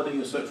flooding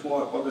and such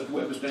while Mr.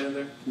 Webb is standing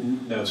there?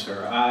 No,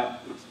 sir.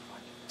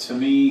 To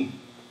me,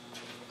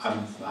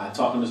 I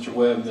talked to Mr.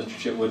 Webb and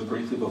Mr. Chitwood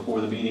briefly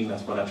before the meeting.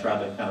 That's what I tried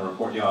to kind of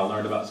report y'all. I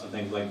learned about some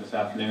things late this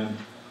afternoon.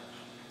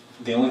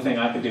 The only thing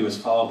I could do is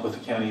follow up with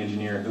the county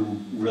engineer, who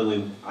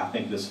really I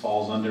think this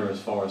falls under, as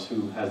far as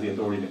who has the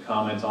authority to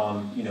comment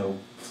on,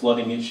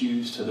 flooding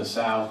issues to the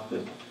south.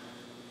 That,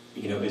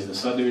 is the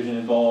subdivision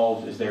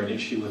involved? Is there an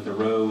issue with the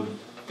road?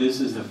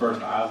 This is the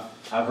first I've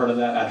heard of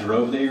that. I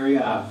drove the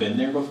area. I've been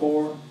there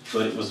before,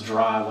 but it was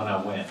dry when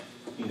I went.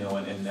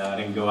 And I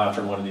didn't go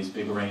after one of these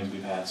big rains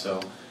we've had.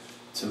 So,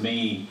 to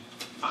me,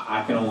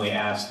 I can only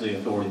ask the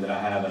authority that I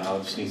have, and I'll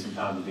just need some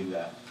time to do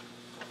that.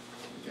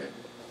 Okay.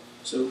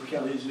 So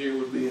county engineer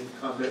would be in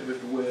contact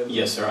with Mr. Webb?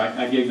 Yes, sir.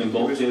 I gave them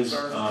both his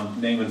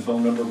name and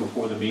phone number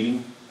before the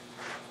meeting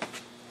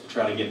to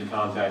try to get in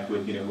contact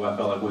with, who I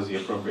felt like was the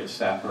appropriate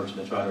staff person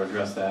to try to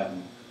address that.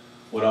 And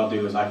what I'll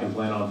do is I can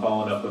plan on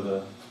following up with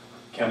the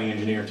county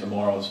engineer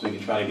tomorrow so we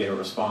can try to get a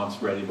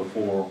response ready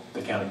before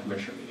the county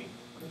commissioner meeting.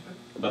 Okay.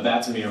 But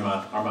that, to me, are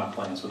my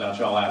plans. Without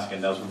y'all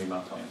asking, those would be my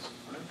plans.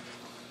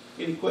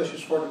 Any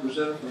questions for the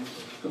presenter from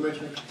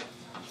Commissioners?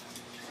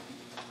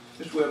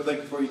 Mr. Webb,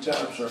 thank you for your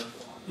time, sir.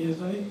 Is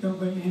there going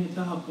to be any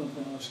type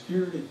of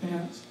security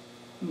fence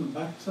on the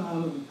backside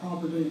of the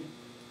property?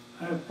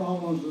 I have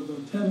problems with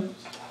the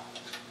tenants,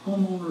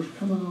 homeowners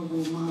coming over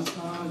on my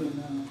side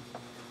and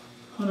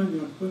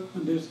hunting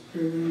equipment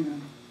disappearing.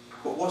 And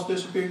What's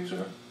disappearing,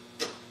 sir?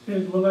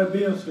 Will there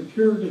be a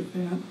security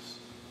fence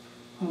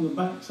on the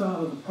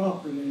backside of the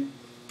property?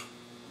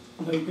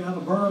 They've got a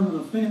berm and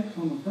a fence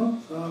on the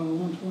front side of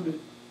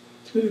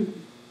 122.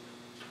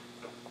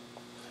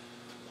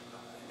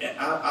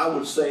 I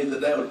would say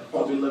that would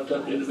probably be left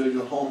up to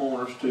individual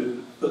homeowners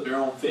to put their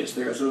own fence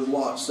there. So those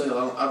lots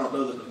sell. I don't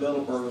know that the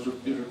developer is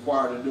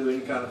required to do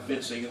any kind of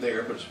fencing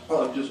there, but it's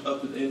probably just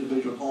up to the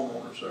individual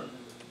homeowner, sir.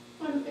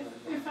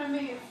 If I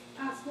may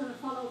ask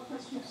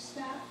question to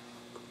staff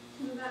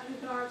in that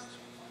regard.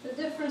 The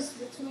difference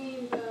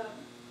between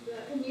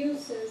the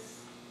uses,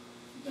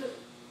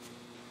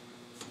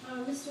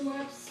 Mr.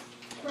 Webb's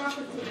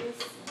property is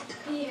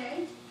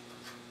EA,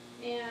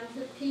 and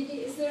the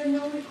PD, is there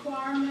no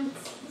requirement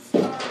as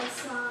far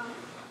as a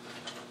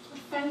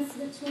fence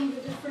between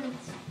the different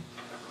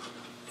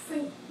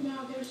things?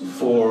 No, there's no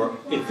For,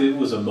 requirement. if it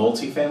was a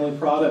multifamily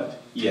product,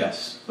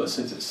 yes, but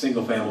since it's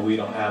single family, we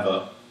don't have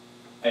a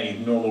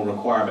normal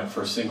requirement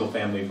for single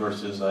family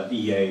versus a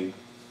EA,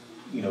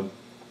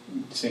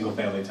 single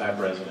family type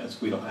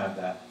residence. We don't have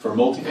that. For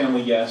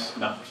multifamily, yes,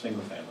 not for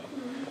single family.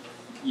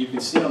 You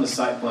can see on the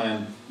site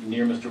plan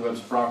near Mr.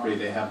 Webb's property,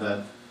 they have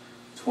that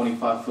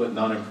 25-foot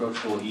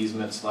non-encroachable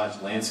easement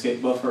 /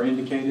 landscape buffer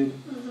indicated.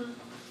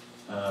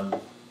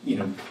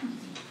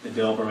 The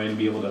developer may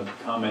be able to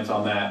comment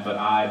on that, but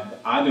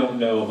I don't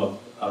know of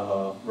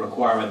a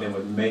requirement that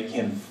would make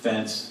him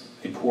fence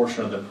a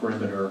portion of the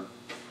perimeter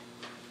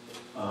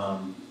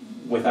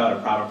without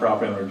a private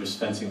property owner just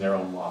fencing their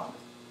own lot.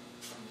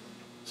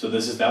 So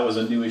that was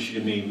a new issue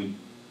to me. We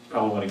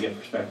probably want to get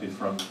perspective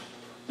from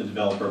the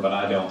developer, but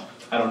I don't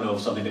know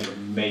of something that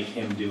would make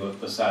him do it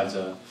besides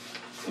a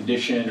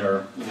condition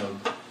or,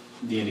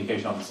 the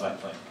indication on the site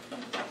plan.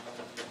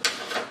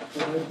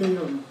 Would there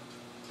be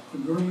a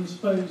green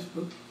space,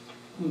 but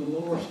on the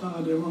lower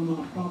side there where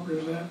my property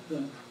is at,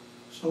 to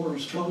sort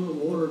of slow the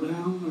water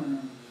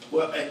down, or?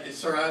 Well,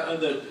 sir, I know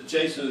that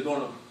Jason is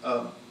going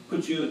to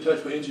put you in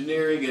touch with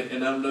engineering,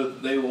 and I know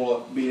that they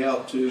will be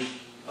out to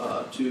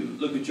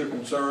look at your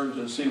concerns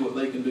and see what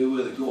they can do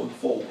with it going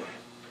forward.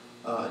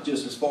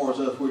 Just as far as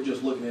us, we're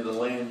just looking at a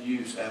land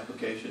use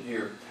application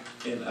here,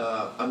 and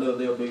I know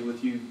they'll be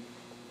with you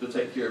to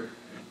take care of,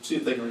 see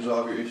if they can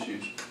resolve your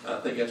issues. I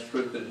think that's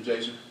true,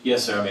 Jason.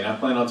 Yes, sir. I mean, I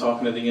plan on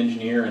talking to the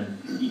engineer,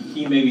 and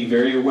he may be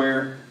very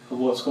aware of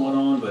what's going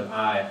on, but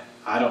I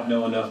don't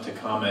know enough to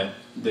comment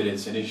that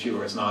it's an issue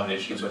or it's not an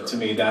issue. But to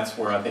me, that's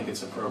where I think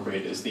it's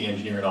appropriate, is the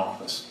engineering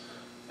office.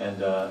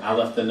 And I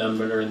left the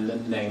number and the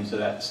names of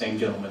that same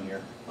gentleman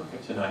here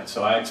tonight.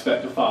 So I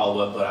expect to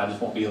follow up, but I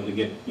just won't be able to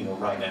get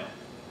right now.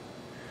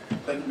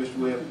 Thank you, Mr.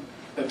 Webb.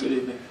 Have a good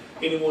evening.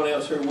 Anyone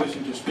else here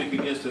wishing to speak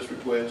against this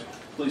request,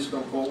 please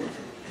come forward.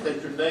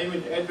 State your name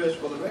and address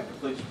for the record,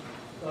 please.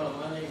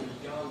 My name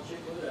is John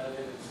Chickwood. I live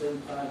at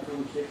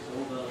 7546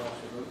 Old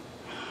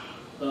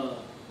Bell Road.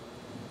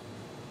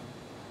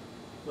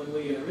 When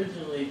we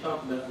originally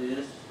talked about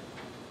this,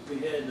 we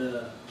had,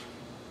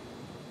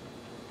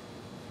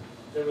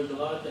 there was a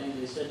lot of things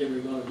they said they were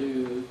going to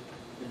do,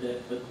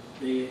 but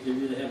they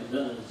really haven't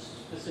done it,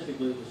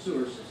 specifically the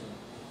sewer system.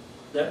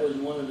 That was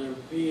one of their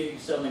big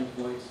selling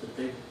points that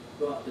they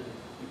brought to the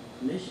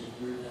commission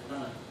during that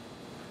time.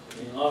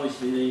 And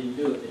obviously they didn't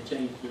do it, they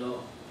changed it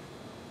all.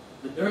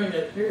 But during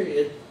that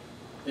period,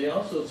 they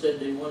also said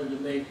they wanted to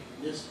make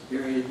this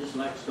area just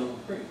like Stone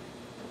Creek.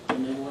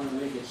 And they wanted to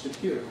make it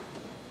secure.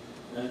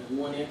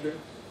 One entrance,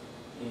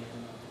 and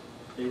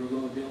they were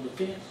going to build a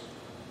fence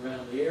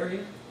around the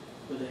area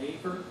with an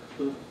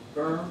 8-foot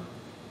berm,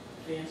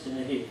 fence, and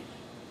a hedge.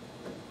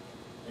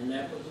 And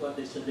that was what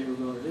they said they were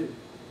going to do.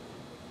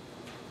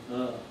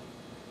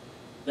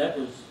 That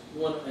was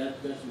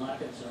that's my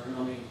concern.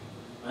 I mean,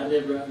 I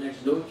live right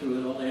next door to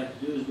it. All they have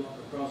to do is walk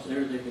across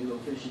there. They can go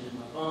fishing in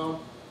my pond,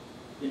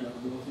 go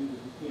through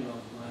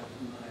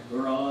my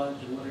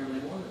garage or whatever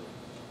they wanted.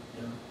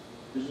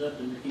 There's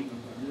nothing to keep them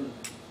from doing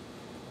it.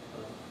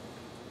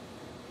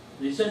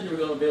 They said they were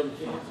going to build a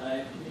fence.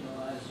 I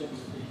assumed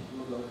that they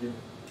were going to do it.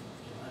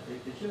 So I think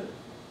they should.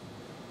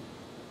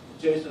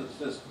 Jason,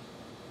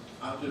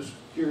 I'm just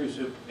curious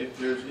if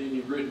there's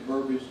any written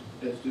verbiage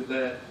as to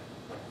that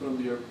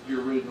from your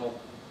original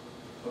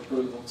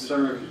approval.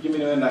 Sir, give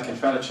me a minute. I can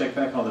try to check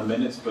back on the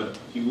minutes, but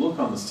if you look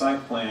on the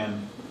site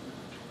plan,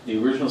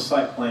 the original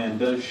site plan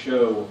does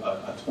show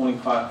a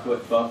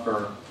 25-foot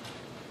buffer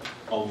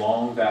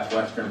along that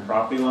western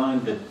property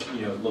line that,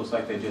 it looks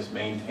like they just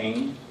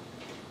maintained.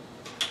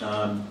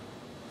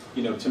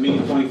 To me,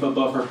 a 20-foot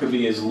buffer could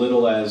be as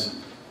little as,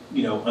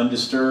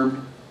 undisturbed,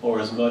 or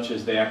as much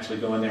as they actually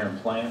go in there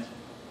and plant.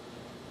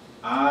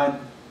 I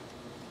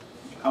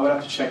would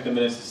have to check the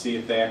minutes to see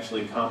if they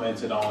actually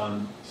commented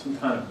on some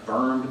kind of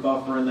bermed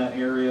buffer in that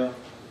area.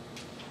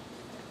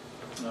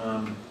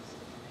 Hold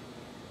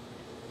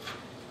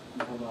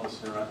on,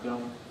 sir, I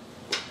don't.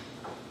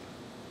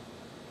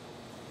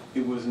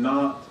 It was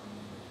not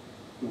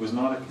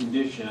a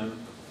condition,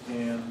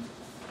 and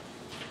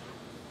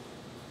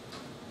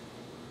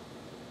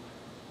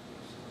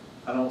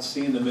I don't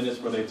see in the minutes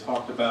where they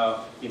talked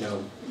about,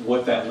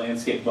 what that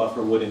landscape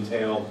buffer would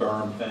entail,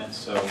 berm, fence,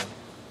 so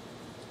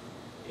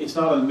it's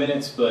not in the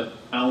minutes, but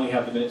I only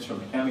have the minutes from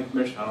the county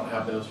commission. I don't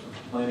have those from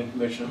the planning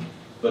commission.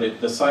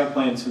 But the site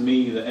plan, to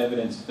me, the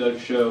evidence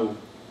does show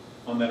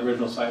on that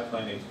original site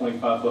plan a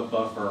 25-foot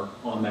buffer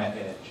on that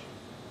edge.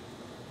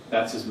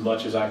 That's as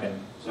much as I can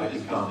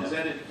comment. Is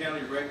that in the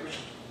county record?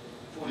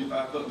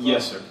 25-foot buffer?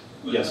 Yes, sir.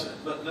 Yes, sir.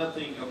 But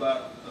nothing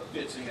about a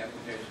fencing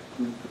application?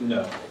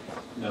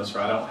 No, sir.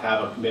 I don't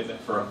have a commitment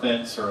for a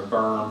fence or a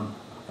berm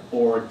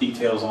or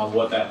details on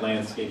what that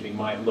landscaping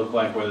might look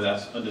like, whether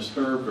that's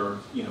undisturbed or,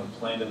 you know,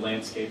 planted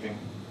landscaping.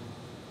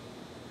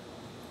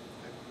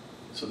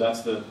 So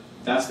that's the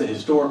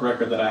historic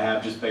record that I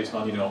have, just based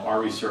on, you know,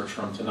 our research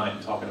from tonight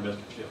and talking to Mr.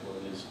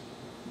 Chipwood. Is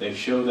they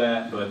show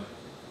that, but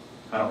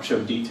I don't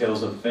show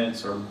details of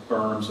fence or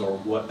berms or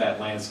what that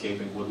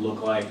landscaping would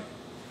look like.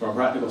 From a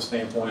practical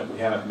standpoint, we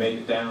haven't made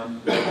it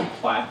down to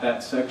plat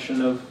that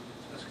section of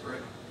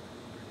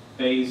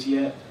phase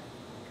yet.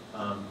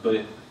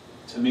 But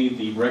to me,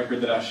 the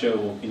record that I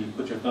show, can you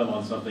put your thumb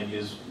on something,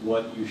 is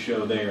what you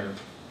show there,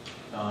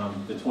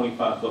 the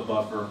 25-foot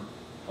buffer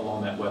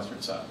along that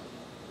western side.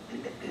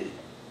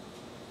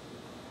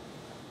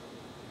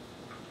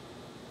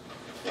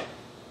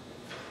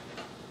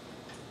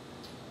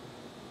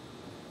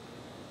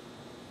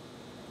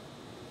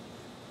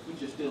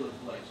 Which is still in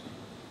place.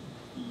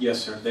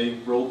 Yes, sir. They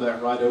rolled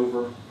that right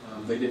over.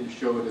 They didn't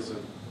show it as a,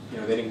 you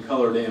know, they didn't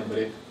color it in, but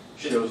it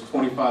shows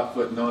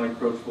 25-foot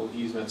non-encroachable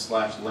easement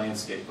 /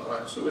 landscape. All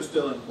right, so it's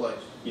still in place.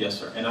 Yes,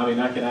 sir. And I mean,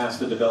 I can ask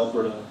the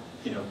developer to,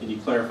 you know, can you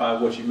clarify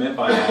what you meant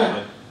by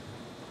that?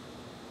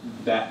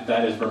 But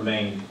that has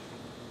remained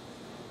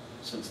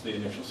since the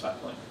initial site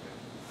plan.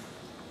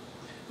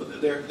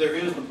 But there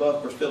is the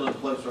buffer still in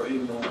place, or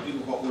even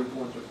what we're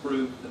going to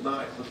approve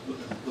tonight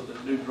with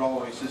the new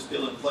drawings, is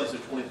still in place, a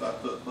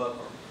 25-foot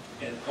buffer.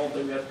 And the only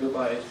thing we have to go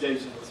by is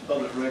Jason's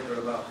public record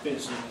about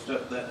fencing and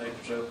stuff of that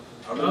nature.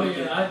 So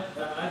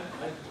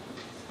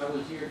I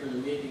was here for the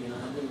meeting, and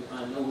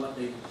I know what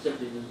they said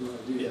they was going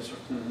to do. Yes, sir.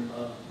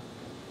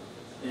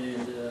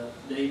 And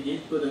they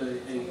did put a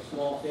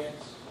small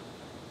fence,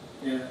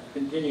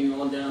 continuing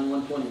on down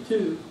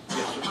 122.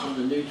 Yes, sir. On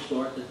the new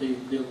part that they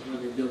built where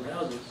they built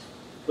houses,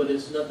 but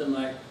it's nothing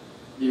like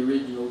the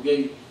original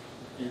gate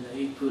and the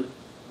 8-foot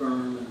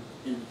berm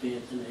and the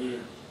fence and the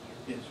edge.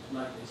 Yes.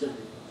 Like they said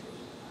they were.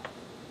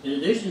 In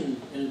addition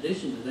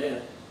to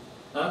that,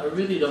 I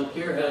really don't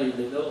care how you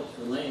develop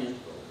the land.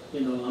 You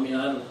know, I mean,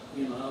 I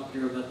don't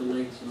care about the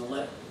lakes and all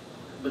that.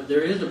 But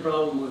there is a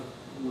problem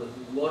with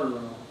water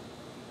runoff.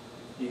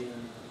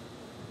 And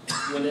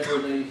whenever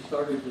they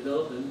started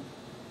developing,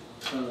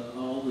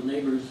 all the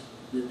neighbors,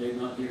 that they're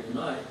not here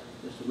tonight,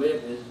 Mr.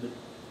 Webb is, but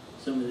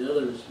some of the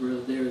others were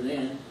there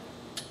then.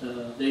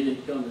 They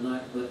didn't come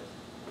tonight, but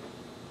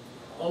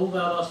Old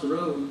Valdosta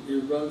Road,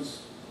 it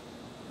runs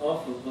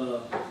off of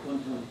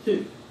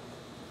 122.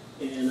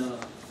 And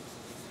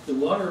the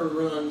water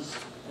runs,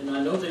 and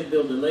I know they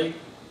built a lake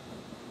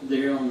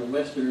there on the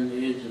western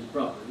edge of the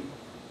property.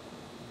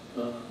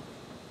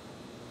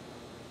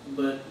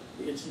 But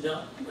it's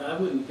not, I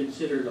wouldn't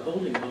consider it a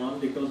holding pond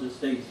because it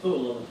stays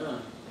full all the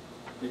time.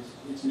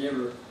 It's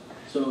never,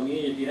 so I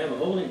mean, if you have a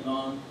holding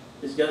pond,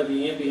 it's got to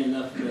be empty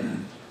enough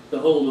to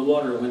hold the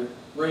water when it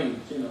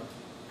rains, you know.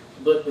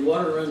 But the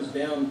water runs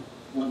down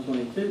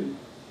 122,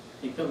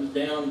 it comes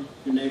down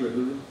the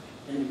neighborhood,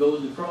 and it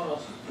goes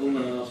across Old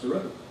Valdosta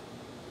Road.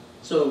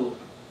 So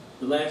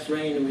the last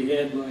rain that we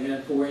had, when we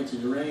had 4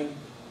 inches of rain,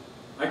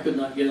 I could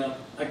not get on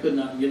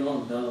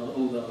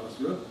Old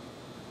Valdosta Road.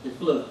 It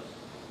floods,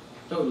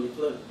 totally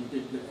floods.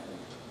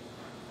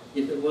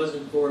 If it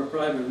wasn't for a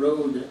private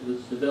road that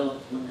was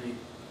developed when they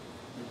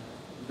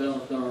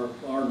developed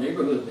our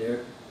neighborhood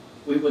there,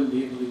 we wouldn't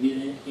be able to get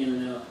in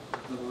and out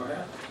of our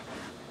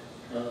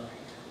house.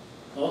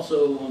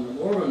 Also on the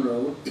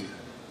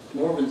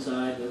Morven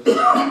side of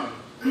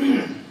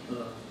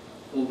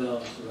Old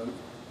Valdosta Road,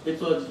 it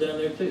floods down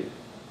there too.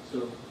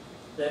 So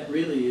that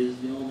really is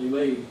the only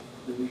way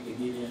that we can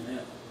get in and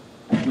out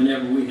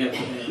whenever we have to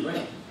have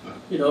rain.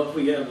 You know, if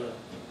we have a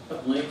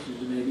couple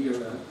inches maybe,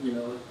 or you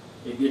know,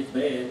 it gets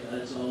bad,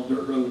 that's all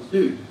dirt roads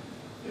do.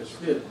 It's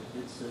good.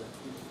 It's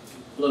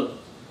flows.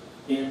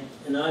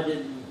 And I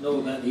didn't know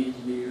about the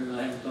engineer, and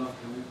I haven't talked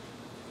to him.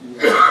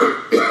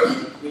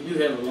 And, we do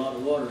have a lot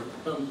of water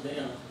that comes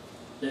down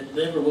that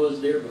never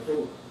was there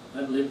before.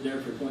 I've lived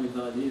there for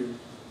 25 years.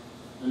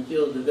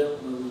 Until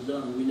development was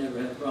done, we never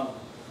had a problem.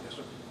 Yes,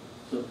 sir.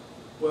 So,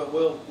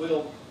 well,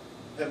 we'll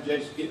have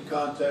Jason get in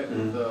contact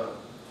with the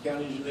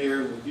county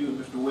engineer, with you and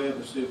Mr. Webb,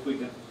 and see if we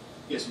can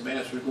get some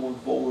answers going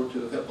forward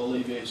to help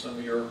alleviate some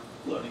of your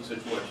flooding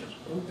situations.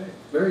 okay,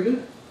 very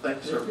good.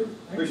 Thank you, sir.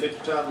 Appreciate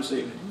your time this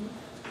evening.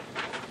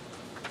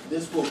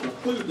 This will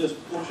conclude this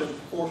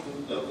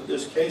portion of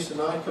this case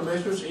tonight,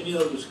 Commissioners. Any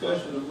other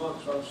discussion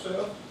amongst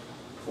ourselves?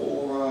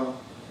 Or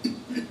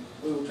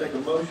we will take a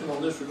motion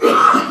on this report.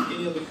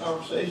 Any other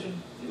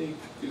conversation? Any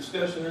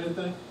discussion or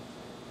anything?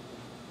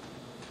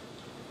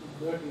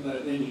 I reckon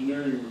that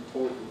engineering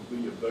report will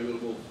be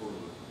available for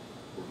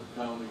the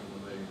county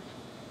when they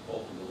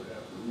ultimately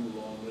have to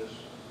rule on this.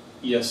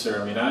 Yes,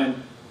 sir. I mean,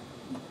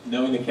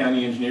 knowing the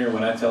county engineer,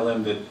 when I tell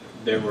him that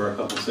there were a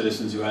couple of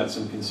citizens who had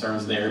some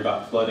concerns there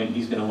about flooding,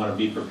 he's going to want to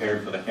be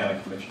prepared for the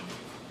county commission.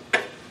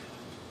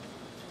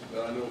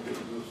 Well, I know it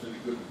was any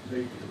good to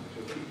take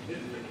until we get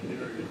an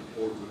engineering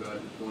report, but I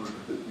just wanted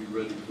it to be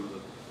ready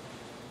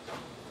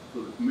for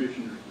the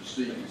commissioners to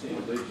see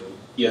before they vote.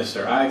 Yes,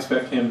 sir. I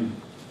expect him,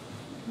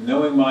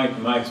 knowing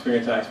my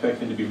experience, I expect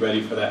him to be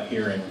ready for that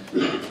hearing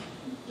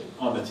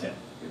on the 10th.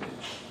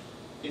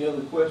 Any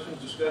other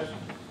questions, discussion?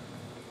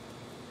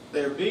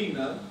 There being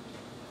none,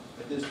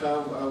 at this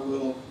time I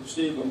will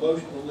receive a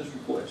motion on this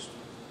request.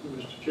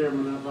 Mr.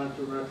 Chairman, I'd like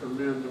to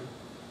recommend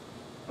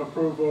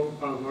approval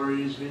of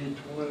REZ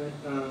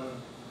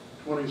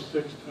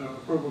 26,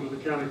 approval to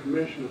the County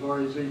Commission of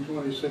REZ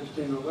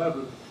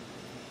 2016-11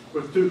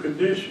 with two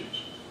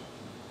conditions.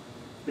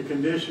 The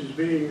conditions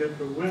being that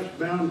the west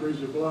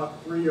boundaries of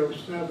Block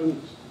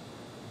 307,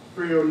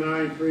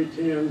 309,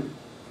 310,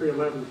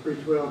 311,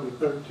 312, and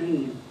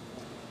 13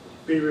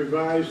 be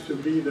revised to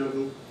be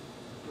the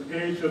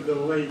edge of the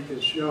lake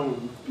as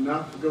shown,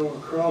 not to go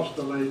across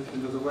the lake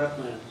into the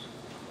wetlands.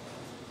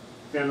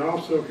 And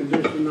also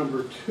condition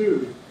number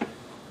 2,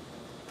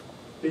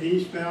 the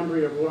east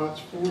boundary of lots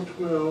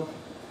 412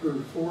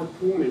 through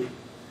 420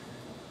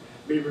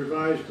 be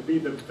revised to be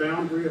the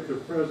boundary of the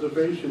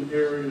preservation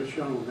area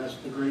shown. That's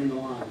the green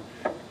line.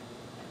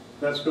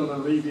 That's going to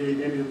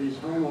alleviate any of these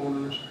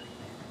homeowners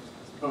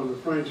on the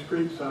Franks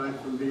Creek side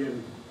from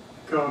being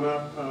caught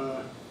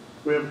up.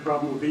 We have a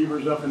problem with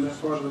beavers up in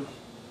that part of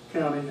the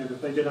county, and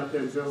if they get up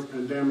there and build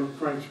and dam up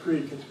Franks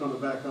Creek, it's going to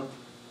back up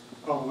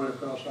all the way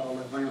across all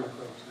that land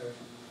across there.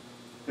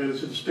 And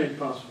it's a distinct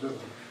possibility.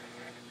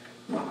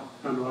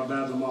 I know I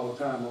battle them all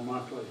the time on my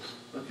place.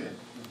 Okay.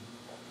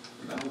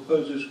 Now, I will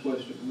pose this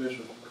question to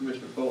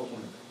Commissioner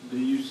Folsom. Do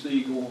you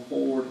see going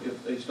forward,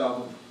 if they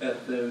stop them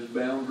at those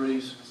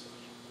boundaries,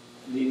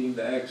 needing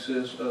the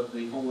access of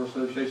the homeowner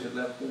association at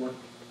that point?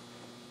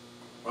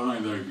 I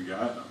think they've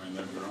got, I mean,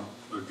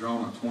 they've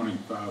drawn a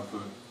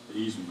 25-foot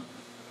easement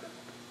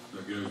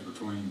that goes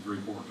between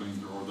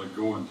 314, or they're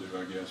going to,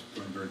 I guess,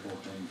 between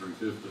 314 and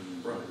 350,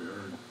 and probably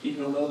heard.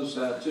 Even on the other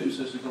side too,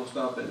 since they're going to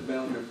stop at the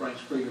boundary of Franks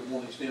Creek, it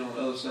won't extend on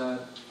the other side.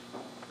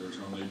 There's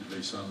going to need to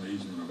be some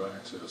easement of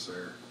access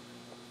there,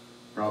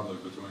 probably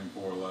between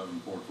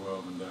 411,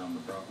 412, and down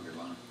the property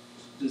line.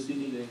 Does he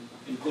need to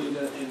include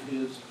that in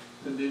his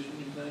condition,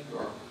 you think,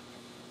 or?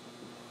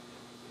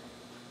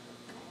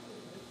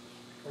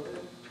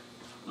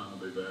 Might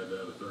be bad to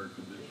add a third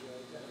condition.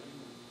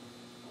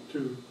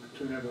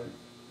 To have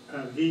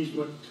an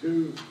easement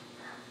to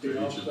To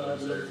the each of outside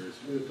those areas.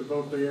 to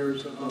both the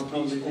areas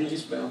on the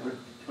east boundary.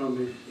 on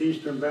the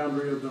eastern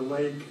boundary of the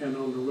lake and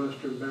on the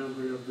western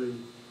boundary of the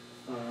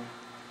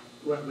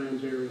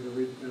wetlands area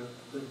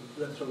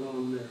that's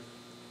along there,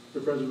 the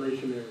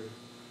preservation area.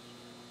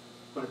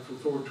 Like from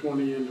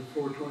 420 into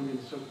 420,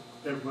 so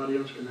everybody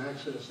else can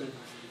access it.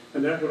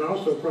 And that would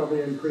also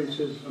probably increase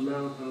his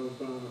amount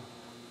of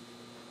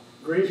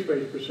green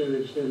space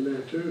percentage in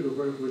there too, to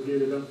where it would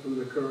get it up from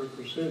the current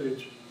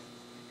percentage.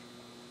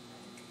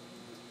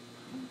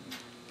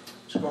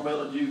 Mr.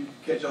 Carmelo, did you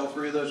catch all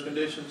three of those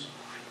conditions?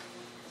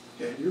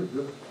 Okay. You're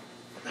good.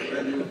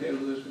 Brad, you okay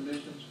with those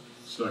conditions?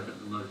 Second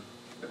the motion.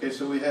 Okay,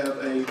 so we have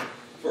a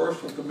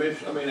first from I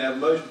have a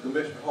motion from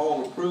Commissioner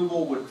Hall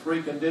approval with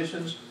three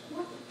conditions.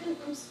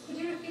 Could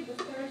you repeat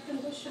the third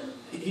condition?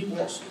 He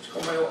wants to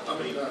come out,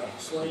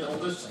 Selena, on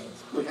this,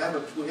 we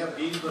have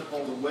easement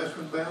on the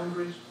western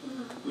boundaries.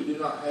 We do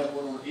not have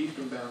one on the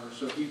eastern boundaries,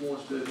 so he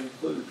wants to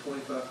include a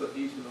 25-foot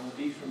easement on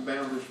the eastern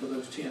boundaries for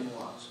those 10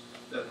 lots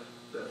that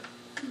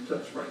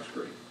touch Franks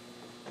Creek.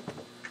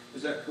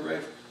 Is that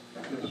correct?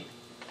 Yes.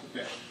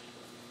 Okay.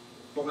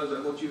 Well, is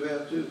that what you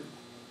have too?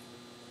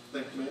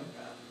 Thank you, ma'am.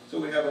 So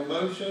we have a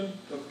motion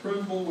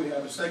approval, we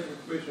have a second from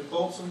Commissioner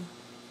Folsom.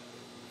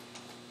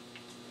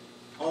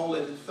 All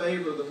in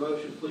favor of the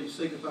motion, please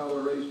signify by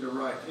raising your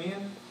right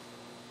hand.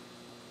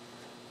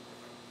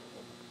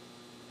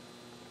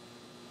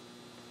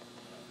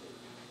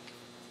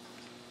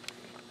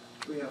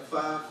 We have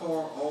 5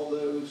 for. All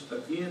those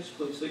against,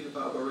 please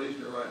signify by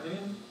raising your right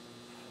hand.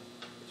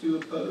 2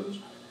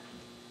 opposed.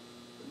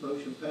 The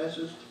motion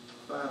passes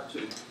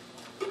 5-2.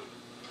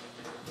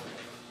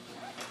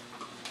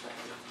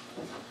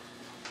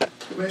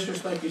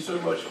 Commissioners, thank you so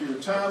much for your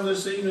time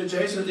this evening.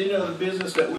 Jason, any other business that we